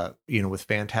with, you know, with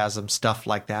Phantasm, stuff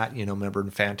like that. You know, remember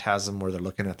in Phantasm where they're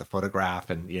looking at the photograph,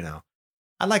 and, you know,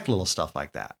 I like little stuff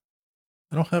like that.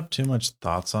 I don't have too much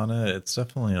thoughts on it. It's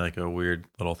definitely like a weird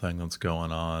little thing that's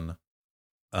going on.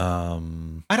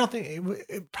 I don't think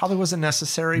it probably wasn't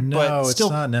necessary, No, but still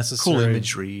it's not necessary. cool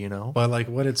imagery, you know. But like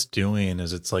what it's doing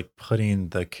is it's like putting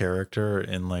the character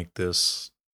in like this.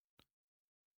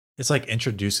 It's like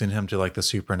introducing him to like the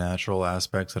supernatural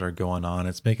aspects that are going on.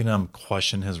 It's making him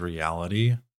question his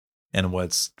reality and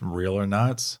what's real or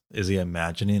not. Is he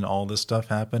imagining all this stuff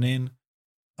happening?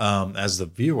 As the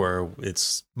viewer,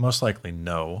 it's most likely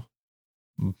no.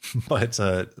 But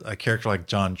a character like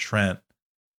John Trent,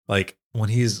 like when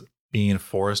he's being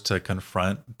forced to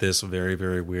confront this very,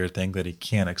 very weird thing that he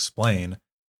can't explain,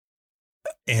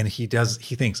 and he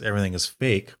thinks everything is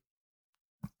fake.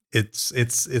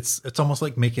 It's almost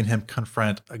like making him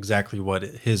confront exactly what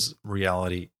his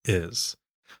reality is.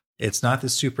 It's not the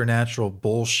supernatural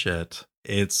bullshit.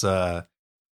 It's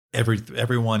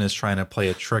everyone is trying to play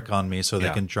a trick on me so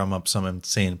they can drum up some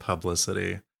insane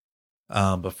publicity.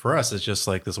 But for us, it's just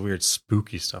like this weird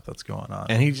spooky stuff that's going on.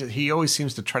 And he always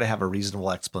seems to try to have a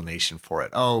reasonable explanation for it.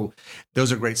 Oh,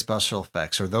 those are great special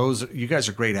effects, or you guys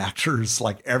are great actors.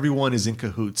 Like everyone is in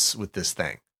cahoots with this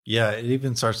thing. Yeah, it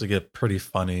even starts to get pretty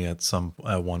funny at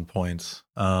one point.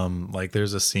 Like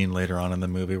there's a scene later on in the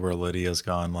movie where Lydia's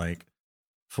gone like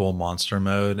full monster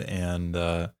mode,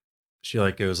 and she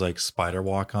like goes like spider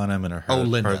walk on him, and her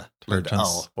Linda. What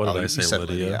did I say,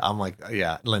 Lydia? I'm like,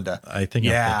 yeah, Linda. I think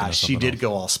she did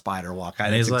go all spider walk.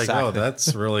 And he's like, oh,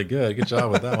 that's really good. Good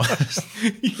job with that one.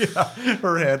 Yeah,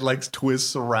 her head like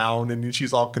twists around, and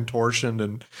she's all contortioned,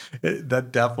 and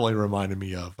that definitely reminded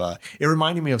me of. It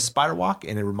reminded me of Spider Walk,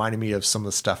 and it reminded me of some of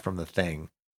the stuff from The Thing.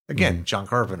 Again, John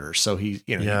Carpenter. So he,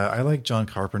 you know, yeah, I like John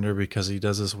Carpenter because he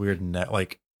does this weird net.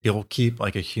 Like he'll keep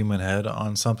like a human head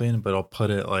on something, but he'll put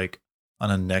it like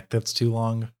on a neck that's too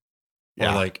long. Or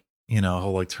like, you know,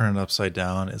 he'll like turn it upside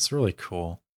down. It's really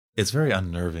cool. It's very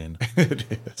unnerving. It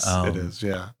is. It is,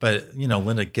 yeah. But, you know,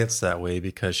 Linda gets that way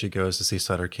because she goes to see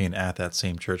Sutter Kane at that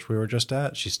same church we were just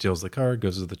at. She steals the car,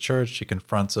 goes to the church, she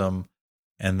confronts him.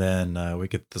 And then we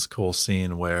get this cool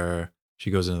scene where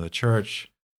she goes into the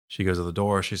church, she goes to the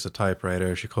door, she's a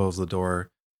typewriter, she closes the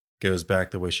door, goes back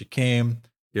the way she came.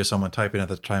 Here's someone typing at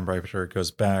the typewriter,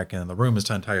 goes back, and the room is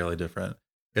entirely different.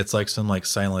 It's like some like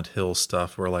Silent Hill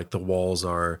stuff where like the walls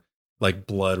are like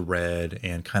blood red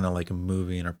and kind of like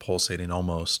moving or pulsating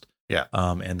almost. Yeah.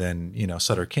 And then, you know,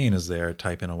 Sutter Kane is there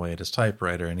typing away at his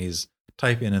typewriter, and he's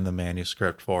typing in the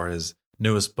manuscript for his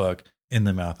newest book, In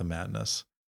the Mouth of Madness.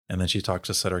 And then she talks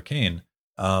to Sutter Kane.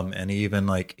 And he even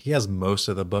like, he has most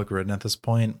of the book written at this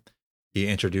point. He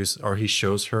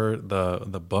shows her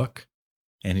the book.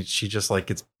 And she just like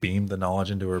gets beamed the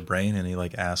knowledge into her brain, and he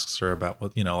like asks her about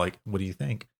what, you know, like, what do you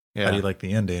think? Yeah. How do you like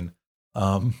the ending?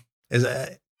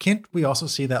 Can't we also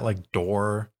see that like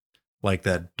door, like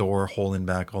that door holding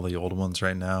back all the old ones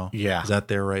right now? Yeah. Is that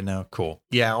there right now? Cool.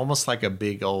 Yeah. Almost like a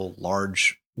big old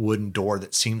large wooden door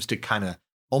that seems to kind of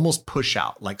almost push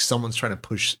out, like someone's trying to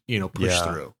push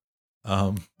through.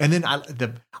 And then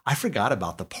I forgot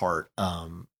about the part,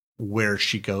 where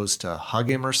she goes to hug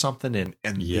him or something, and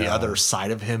the other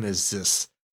side of him is this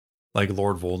like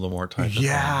Lord Voldemort type.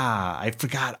 Yeah, I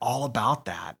forgot all about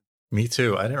that. Me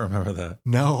too. I didn't remember that.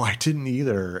 No, I didn't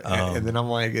either. And then I'm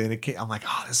like,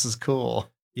 oh, this is cool.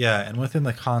 Yeah, and within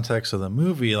the context of the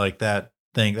movie, like that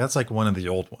thing, that's like one of the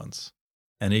old ones,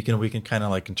 and we can kind of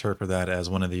like interpret that as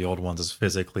one of the old ones has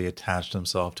physically attached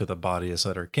himself to the body of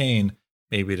Sutter Kane,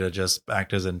 maybe to just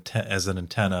act as an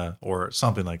antenna or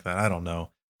something like that. I don't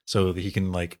know. So that he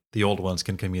can, like, the old ones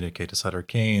can communicate to Sutter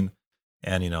Kane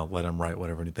and, you know, let him write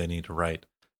whatever they need to write.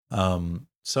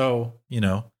 So, you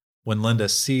know, when Linda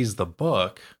sees the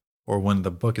book, or when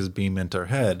the book is beamed into her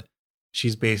head,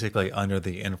 she's basically under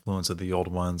the influence of the old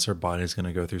ones. Her body's going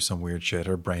to go through some weird shit.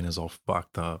 Her brain is all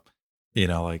fucked up. You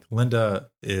know, like Linda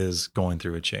is going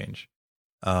through a change.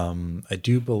 I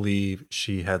do believe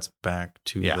she heads back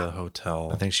to the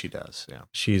hotel. I think she does. Yeah.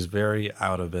 She's very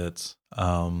out of it.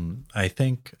 I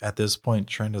think at this point,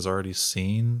 Trent has already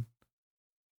seen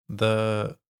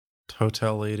the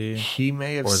hotel lady. He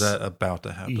may have, or is that about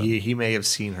to happen? He may have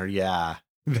seen her. Yeah.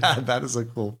 That is a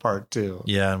cool part too.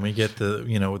 Yeah, and we get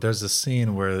there's a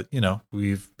scene where,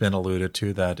 we've been alluded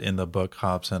to that in the book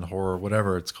Hobbs and Horror,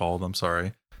 whatever it's called, I'm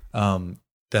sorry,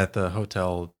 that the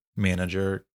hotel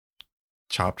manager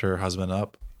chopped her husband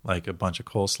up like a bunch of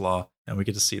coleslaw, and we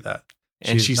get to see that.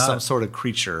 And she's some sort of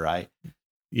creature, right?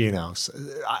 Does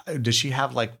she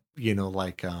have she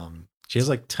has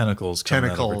like tentacles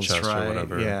coming out of her chest, right? Or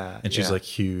whatever. Yeah. And she's like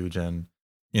huge, and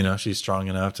she's strong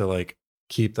enough to like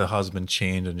keep the husband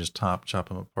chained and just chop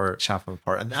him apart.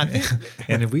 And I think,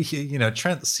 and if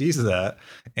Trent sees that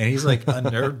and he's like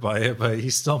unnerved by it, but he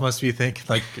still must be thinking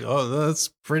like, oh, that's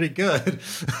pretty good.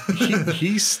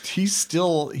 he's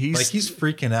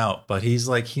freaking out, but he's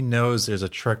like, he knows there's a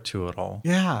trick to it all.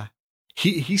 Yeah.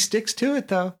 He sticks to it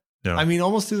though. Yeah. I mean,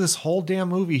 almost through this whole damn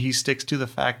movie, he sticks to the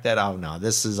fact that, oh no,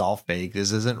 this is all fake.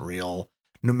 This isn't real.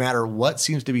 No matter what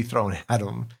seems to be thrown at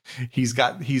him, he's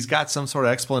got some sort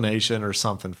of explanation or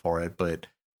something for it. But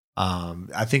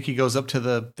I think he goes up to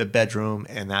the bedroom,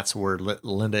 and that's where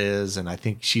Linda is, and I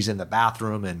think she's in the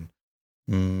bathroom, and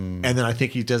then I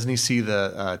think he see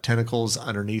the tentacles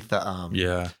underneath the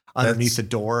underneath the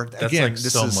door. That's Again, like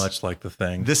so much like The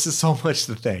Thing. This is so much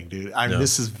The Thing, dude. I mean,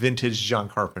 this is vintage John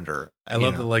Carpenter. I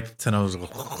love the like tentacles.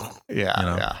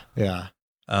 Yeah.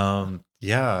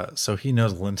 So he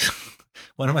knows Linda.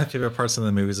 One of my favorite parts of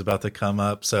the movie is about to come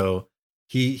up. So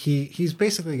he's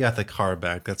basically got the car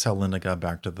back. That's how Linda got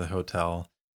back to the hotel.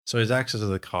 So he's access to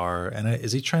the car, and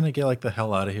is he trying to get like the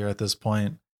hell out of here at this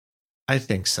point? I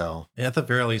think so. At the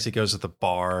very least, he goes to the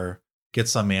bar,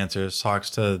 gets some answers, talks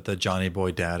to the Johnny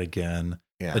Boy dad again.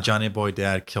 Yeah. The Johnny Boy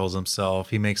dad kills himself.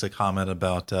 He makes a comment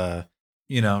about,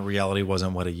 reality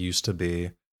wasn't what it used to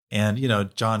be. And,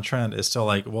 John Trent is still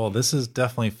like, well, this is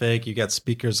definitely fake. You got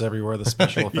speakers everywhere. The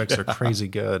special effects are crazy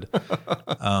good.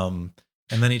 And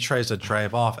then he tries to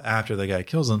drive off after the guy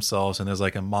kills himself. And there's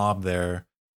like a mob there.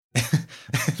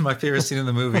 My favorite scene in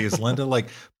the movie is Linda like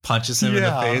punches him in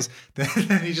the face.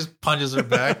 Then he just punches her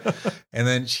back. And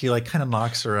then she like kind of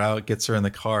knocks her out, gets her in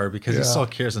the car because he still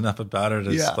cares enough about her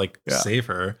to save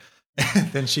her.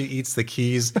 And then she eats the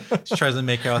keys. She tries to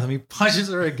make out with him. He punches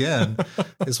her again.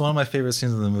 It's one of my favorite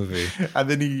scenes in the movie. And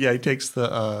then he takes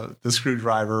the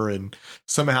screwdriver, and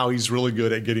somehow he's really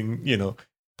good at getting,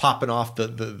 popping off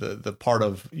the part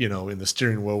of, in the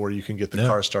steering wheel where you can get the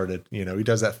car started. He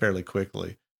does that fairly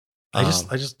quickly.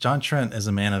 John Trent is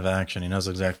a man of action. He knows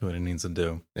exactly what he needs to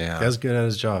do. Yeah. He's good at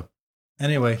his job.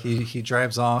 Anyway, he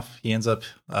drives off. He ends up,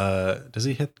 does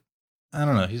he hit? I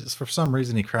don't know. For some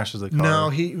reason he crashes the car. No,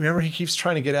 he keeps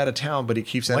trying to get out of town, but he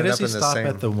keeps ending up in the same. Why does he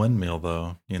stop at the windmill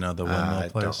though? The windmill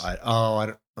place. I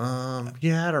don't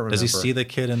remember. Does he see the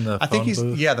kid in the phone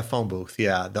booth? The phone booth.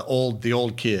 Yeah, the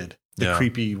old kid, the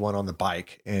creepy one on the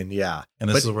bike, and And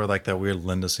this is where like that weird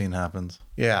Linda scene happens.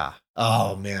 Yeah.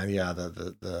 Oh man, yeah.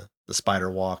 The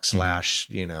spider walk /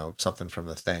 something from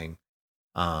The Thing.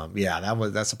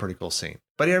 That's a pretty cool scene.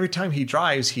 But every time he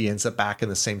drives, he ends up back in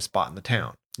the same spot in the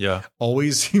town. Yeah.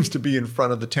 Always seems to be in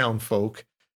front of the town folk.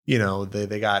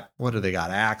 They got, what do they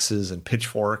got? Axes and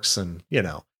pitchforks and,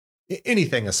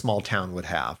 anything a small town would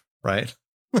have. Right.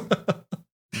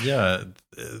 Yeah.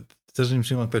 It doesn't even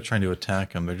seem like they're trying to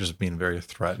attack him. They're just being very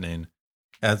threatening.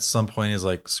 At some point, he's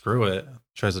like, screw it.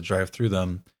 Tries to drive through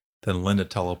them. Then Linda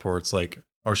teleports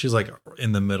or she's like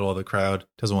in the middle of the crowd.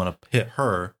 Doesn't want to hit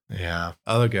her. Yeah.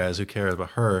 Other guys who care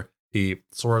about her. He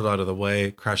soars out of the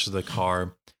way, crashes the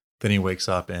car. Then he wakes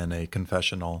up in a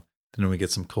confessional. Then we get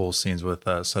some cool scenes with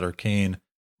Sutter Kane,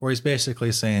 where he's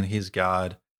basically saying he's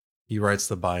God. He writes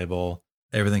the Bible.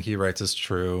 Everything he writes is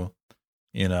true.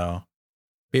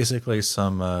 Basically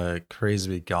some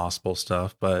crazy gospel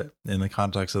stuff. But in the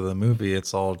context of the movie,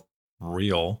 it's all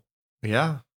real.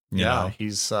 Yeah. You know?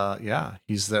 He's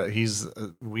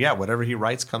whatever he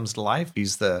writes comes to life.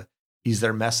 He's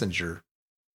their messenger.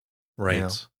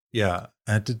 Right. Yeah.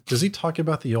 Does he talk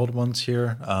about the old ones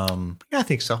here? Yeah, I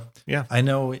think so. Yeah. I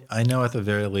know at the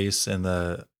very least in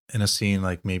a scene,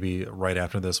 like maybe right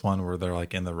after this one where they're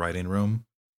like in the writing room,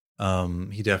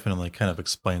 he definitely kind of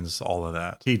explains all of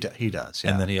that. He does.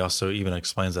 Yeah. And then he also even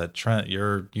explains that Trent,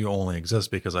 you only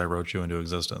exist because I wrote you into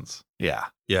existence. Yeah.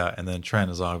 Yeah. And then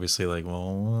Trent is obviously like,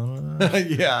 well,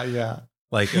 yeah.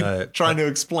 Like trying to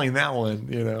explain that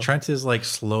one, Trent is like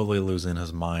slowly losing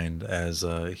his mind as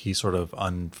he sort of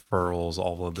unfurls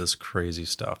all of this crazy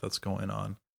stuff that's going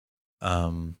on.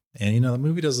 And the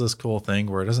movie does this cool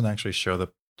thing where it doesn't actually show the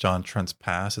John Trent's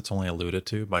past. It's only alluded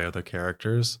to by other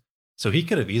characters. So he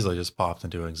could have easily just popped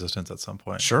into existence at some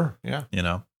point. Sure. Yeah.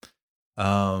 Yeah.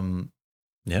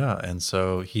 And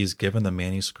so he's given the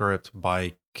manuscript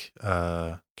by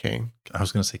Kane. I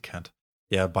was going to say Kent.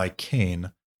 Yeah. By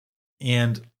Kane.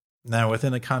 And Now,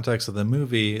 within the context of the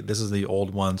movie, this is the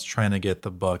old ones trying to get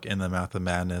the book in the Mouth of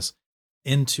Madness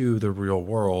into the real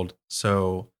world,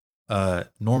 so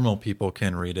normal people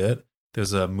can read it.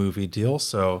 There's a movie deal,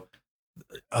 so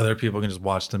other people can just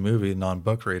watch the movie,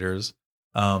 non-book readers.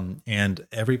 And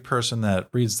every person that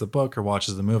reads the book or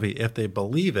watches the movie, if they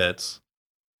believe it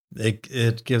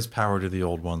gives power to the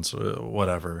old ones,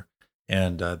 whatever.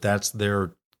 And that's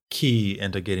their key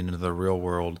into getting into the real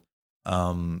world.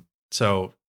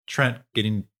 So Trent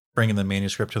bringing the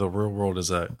manuscript to the real world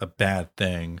is a bad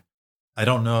thing. I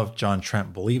don't know if John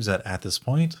Trent believes that at this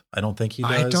point. I don't think he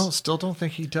does. I still don't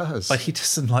think he does. But he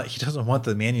doesn't want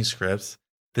the manuscript.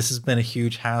 This has been a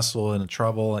huge hassle and a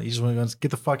trouble. He just wants to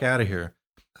get the fuck out of here.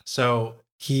 So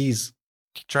he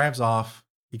drives off.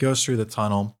 He goes through the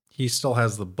tunnel. He still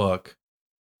has the book,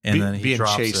 and then he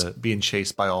drops it. Being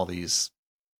chased by all these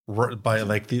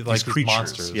these creatures,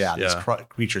 monsters. These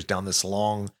creatures down this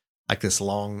long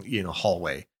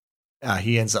hallway.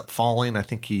 He ends up falling. I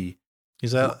think he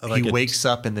wakes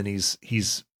up, and then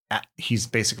he's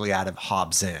basically out of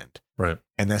Hobbs End. Right.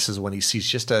 And this is when he sees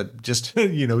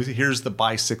here's the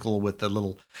bicycle with the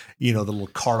little, the little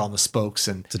cart on the spokes,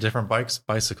 and it's a different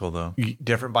bicycle though.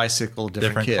 Different bicycle,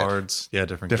 different kid. Cards. Yeah.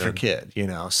 Different kid,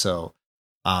 So,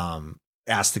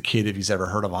 ask the kid if he's ever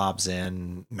heard of Hobbs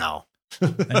End. No.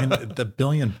 I mean, the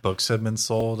billion books have been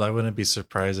sold. I wouldn't be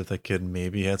surprised if the kid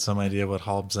maybe had some idea what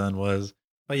Hobbs End was.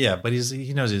 But yeah,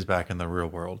 he knows he's back in the real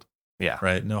world. Yeah.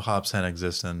 Right. No Hobbs End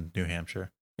exists in New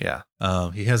Hampshire. Yeah.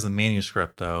 He has the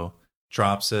manuscript though.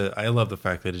 Drops it. I love the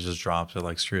fact that he just drops it,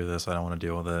 like, screw this, I don't want to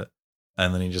deal with it.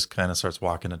 And then he just kind of starts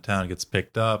walking to town, gets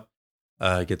picked up,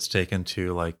 gets taken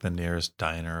to like the nearest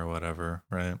diner or whatever,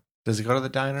 right? Does he go to the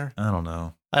diner? I don't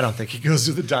know. I don't think he goes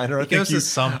to the diner. I think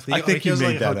he goes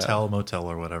like a hotel, motel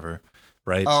or whatever,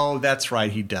 right? Oh, that's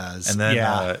right, he does. And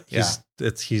then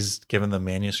he's given the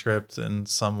manuscript in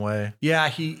some way. Yeah,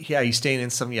 he's staying in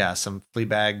some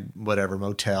Fleabag whatever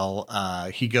motel.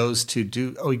 He goes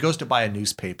to buy a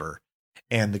newspaper.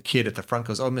 And the kid at the front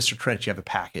goes, "Oh, Mr. Trent, you have a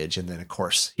package." And then, of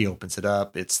course, he opens it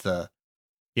up. It's the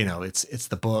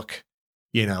book.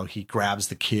 He grabs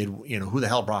the kid. Who the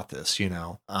hell brought this?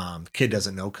 The kid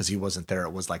doesn't know because he wasn't there.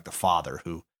 It was like the father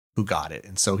who got it,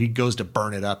 and so he goes to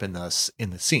burn it up in the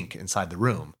sink inside the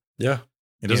room. Yeah,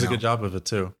 he does a good job of it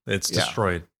too. It's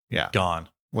destroyed. Yeah, gone.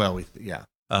 Well,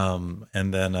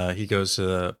 and then he goes to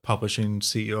the publishing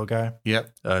CEO guy.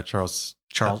 Yep,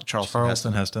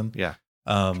 Charlton Heston. Yeah.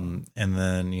 And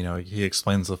then, he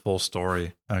explains the full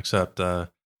story, except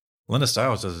Linda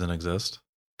Stiles doesn't exist.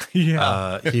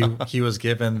 Yeah. He was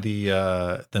given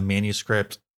the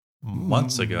manuscript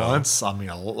months ago.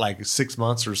 Like 6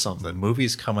 months or something. The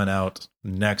movie's coming out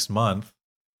next month.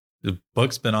 The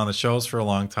book's been on the shelves for a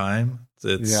long time.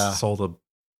 It's sold a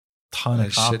ton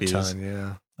of copies.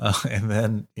 And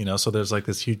then, so there's like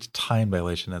this huge time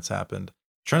dilation that's happened.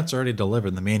 Trent's already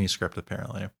delivered the manuscript,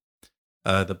 apparently.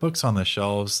 The book's on the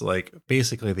shelves, like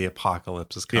basically the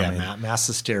apocalypse is coming. Yeah, mass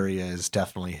hysteria is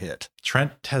definitely hit.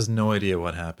 Trent has no idea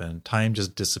what happened. Time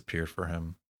just disappeared for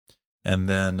him. And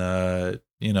then,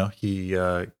 he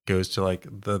goes to like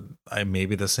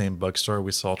maybe the same bookstore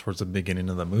we saw towards the beginning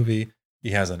of the movie.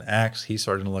 He has an axe. He's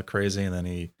starting to look crazy, and then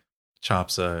he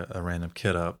chops a random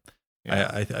kid up.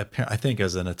 Yeah. I think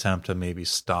as an attempt to maybe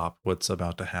stop what's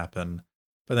about to happen.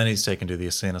 But then he's taken to the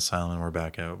insane asylum, and we're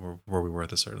back at where we were at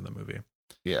the start of the movie.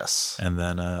 Yes. And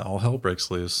then all hell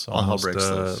breaks loose.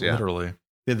 Literally.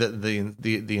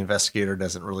 The investigator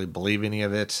doesn't really believe any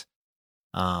of it.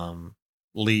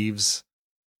 Leaves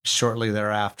shortly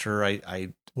thereafter.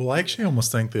 I actually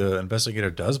almost think the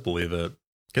investigator does believe it,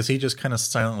 because he just kind of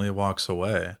silently walks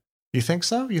away. You think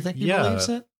so? You think he believes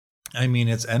it? I mean,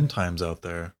 it's end times out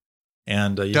there.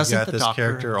 And you've got this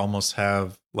character almost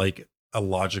have like a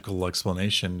logical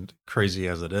explanation, crazy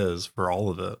as it is, for all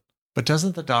of it. But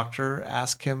doesn't the doctor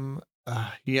ask him,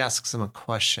 he asks him a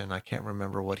question. I can't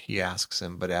remember what he asks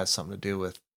him, but it has something to do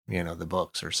with, the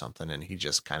books or something. And he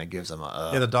just kind of gives him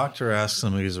the doctor asks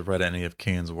him if he's read any of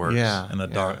Cain's works. Yeah. And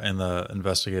the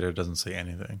investigator doesn't say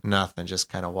anything. Nothing, just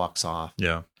kind of walks off.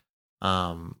 Yeah.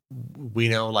 We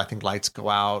know, I think lights go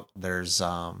out. There's,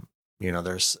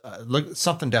 there's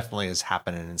something definitely is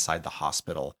happening inside the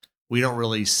hospital. We don't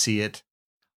really see it.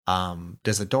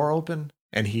 Does the door open?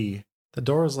 And the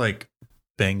door is like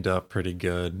banged up pretty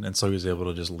good, and so he's able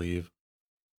to just leave.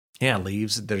 Yeah,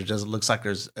 leaves. It looks like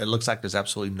there's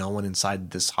absolutely no one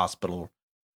inside this hospital,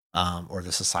 or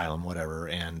this asylum, whatever.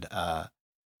 And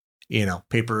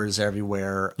paper is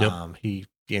everywhere. Yep. He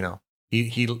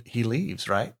leaves,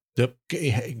 right? Yep.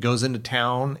 He goes into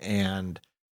town and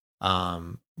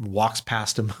walks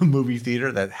past a movie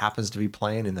theater that happens to be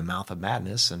playing In the Mouth of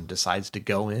Madness and decides to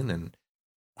go in and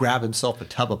grab himself a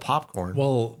tub of popcorn.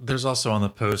 Well, there's also on the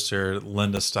poster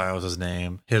Linda Stiles' his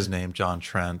name, John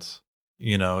Trent.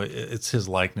 You know, it's his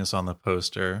likeness on the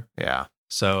poster. Yeah.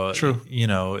 So, True. You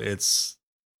know, it's.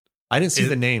 I didn't see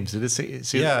the names. Did it say?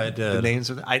 Yeah, it did. The names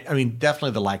of I mean,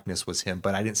 definitely the likeness was him,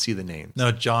 but I didn't see the names.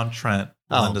 No, John Trent,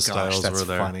 Linda Stiles that's were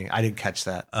there. funny. I didn't catch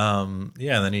that.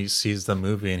 Yeah, and then he sees the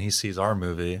movie and he sees our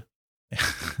movie.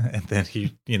 And then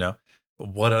he, you know,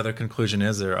 what other conclusion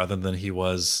is there other than he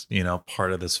was, you know,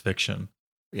 part of this fiction?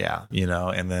 Yeah. You know,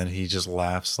 and then he just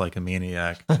laughs like a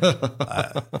maniac.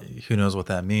 Who knows what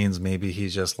that means? Maybe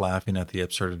he's just laughing at the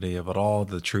absurdity of it all,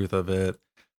 the truth of it.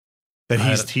 That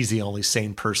he's the only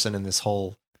sane person in this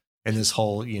whole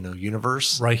you know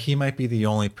universe. Right. He might be the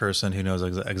only person who knows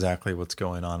exactly what's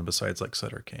going on besides like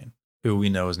Sutter Kane, who we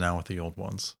know is now with the old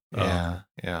ones. Yeah.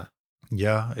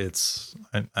 Yeah, it's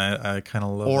I kind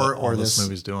of love or this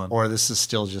movie's doing. Or this is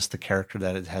still just the character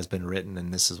that it has been written,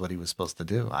 and this is what he was supposed to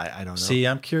do. I don't know. See,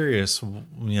 I'm curious,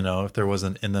 you know, if there was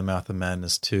an In the Mouth of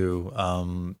Madness 2,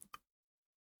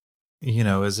 you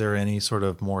know, is there any sort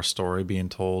of more story being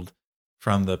told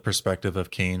from the perspective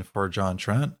of Kane for John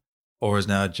Trent? Or is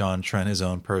now John Trent his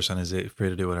own person? Is he free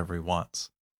to do whatever he wants?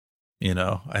 You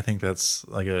know, I think that's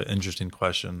like an interesting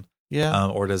question. Yeah.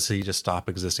 Or does he just stop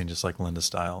existing just like Linda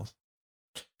Stiles?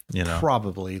 You know,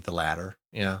 probably the latter.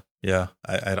 Yeah. Yeah.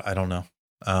 I don't know.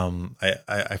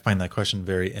 I find that question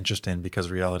very interesting because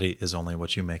reality is only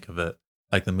what you make of it,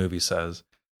 like the movie says.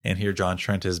 And here John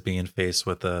Trent is being faced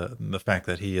with the fact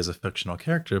that he is a fictional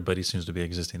character, but he seems to be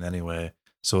existing anyway.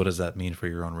 So what does that mean for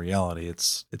your own reality?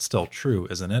 It's still true,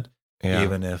 isn't it? Yeah.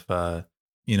 Even if,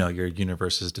 you know, your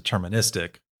universe is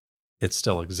deterministic, it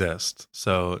still exists.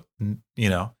 So, you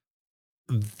know,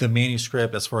 the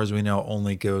manuscript, as far as we know,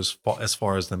 only goes as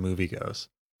far as the movie goes.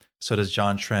 So does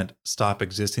John Trent stop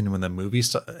existing when the movie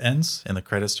ends and the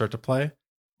credits start to play?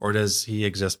 Or does he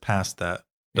exist past that?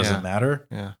 Does it matter?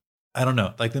 Yeah. I don't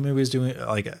know. Like the movie's doing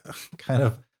like kind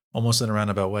of almost in a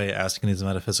roundabout way, asking these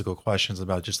metaphysical questions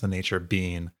about just the nature of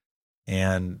being.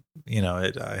 And, you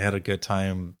know, I had a good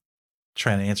time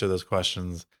trying to answer those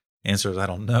questions. Answers I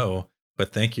don't know,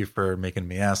 but thank you for making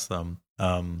me ask them.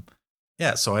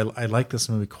 Yeah, so I like this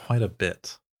movie quite a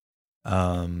bit.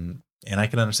 And I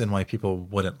can understand why people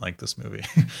wouldn't like this movie.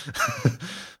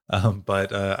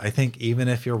 But I think even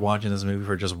if you're watching this movie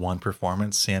for just one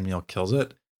performance, Sam Neill kills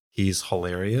it. He's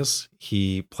hilarious.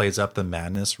 He plays up the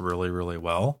madness really, really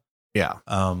well. Yeah.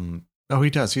 Oh, he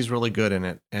does. He's really good in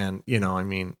it. And, you know, I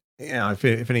mean, you know, if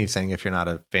anything, if you're not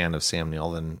a fan of Sam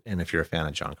Neill, then, and if you're a fan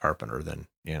of John Carpenter, then,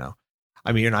 you know,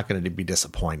 I mean, you're not going to be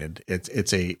disappointed.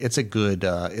 It's a good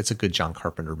John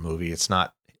Carpenter movie. It's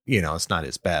not, you know, it's not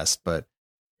his best, but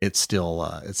it's still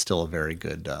a very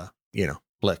good, you know,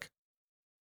 flick,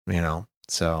 you know?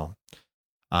 So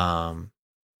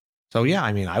yeah,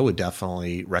 I mean, I would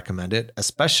definitely recommend it,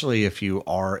 especially if you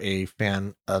are a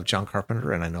fan of John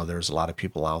Carpenter. And I know there's a lot of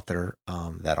people out there,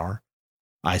 that are.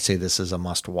 I say this is a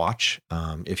must watch.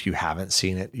 If you haven't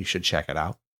seen it, you should check it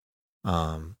out.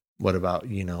 What about,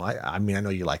 you know, I mean, I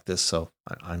know you like this, so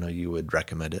I know you would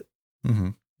recommend it. Mm-hmm.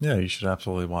 Yeah, you should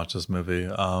absolutely watch this movie.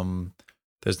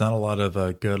 There's not a lot of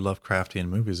good Lovecraftian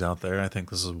movies out there. I think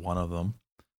this is one of them.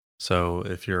 So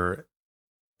if you're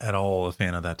at all a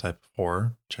fan of that type of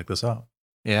horror, check this out.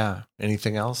 Yeah.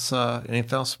 Anything else?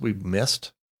 Anything else we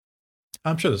missed?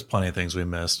 I'm sure there's plenty of things we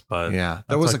missed, but yeah,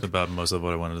 I talked about most of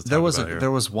what I wanted to talk about here. There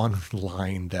was one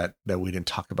line that we didn't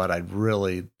talk about. I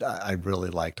really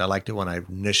liked. I liked it when I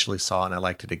initially saw it, and I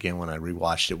liked it again when I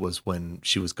rewatched it. Was when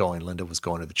Linda was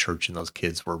going to the church, and those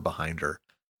kids were behind her.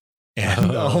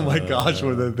 And oh my gosh,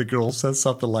 when the girl says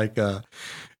something like,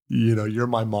 you know, you're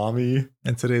my mommy.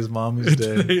 And today's mommy's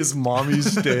day. Today's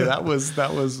mommy's day. That was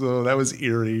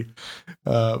eerie.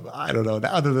 I don't know.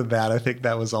 Other than that, I think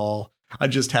that was all. I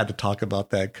just had to talk about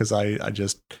that because I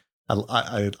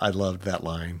loved that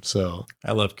line. So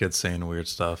I love kids saying weird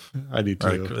stuff. I do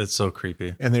too. It's so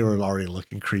creepy. And they were already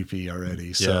looking creepy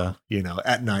already. So, yeah. You know,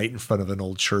 at night in front of an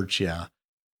old church. Yeah.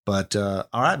 But all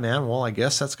right, man. Well, I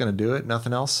guess that's going to do it.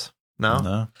 Nothing else?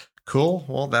 No. Cool.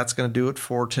 Well, that's going to do it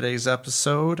for today's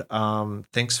episode.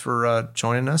 Thanks for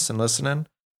joining us and listening.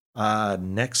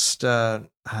 Next time,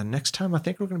 I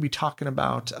think we're going to be talking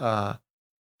about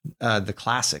the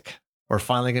classic. We're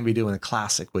finally going to be doing a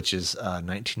classic, which is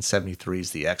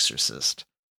 1973's The Exorcist.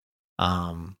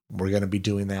 We're going to be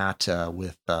doing that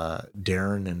with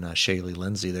Darren and Shaylee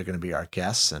Lindsay. They're going to be our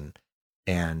guests, and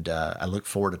I look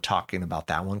forward to talking about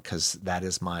that one because that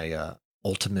is my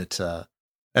ultimate.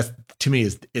 That's to me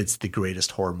it's the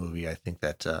greatest horror movie I think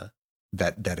that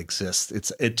that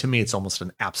exists. To me, it's almost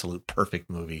an absolute perfect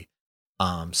movie.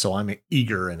 So I'm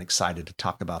eager and excited to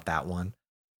talk about that one.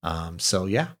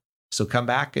 So come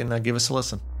back and give us a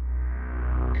listen.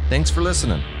 Thanks for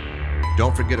listening.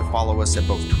 Don't forget to follow us at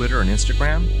both Twitter and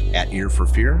Instagram at Ear for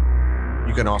Fear.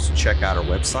 You can also check out our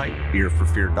website,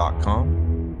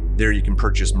 earforfear.com. There you can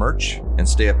purchase merch and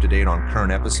stay up to date on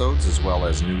current episodes as well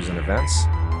as news and events.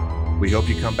 We hope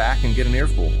you come back and get an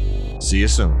earful. See you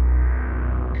soon.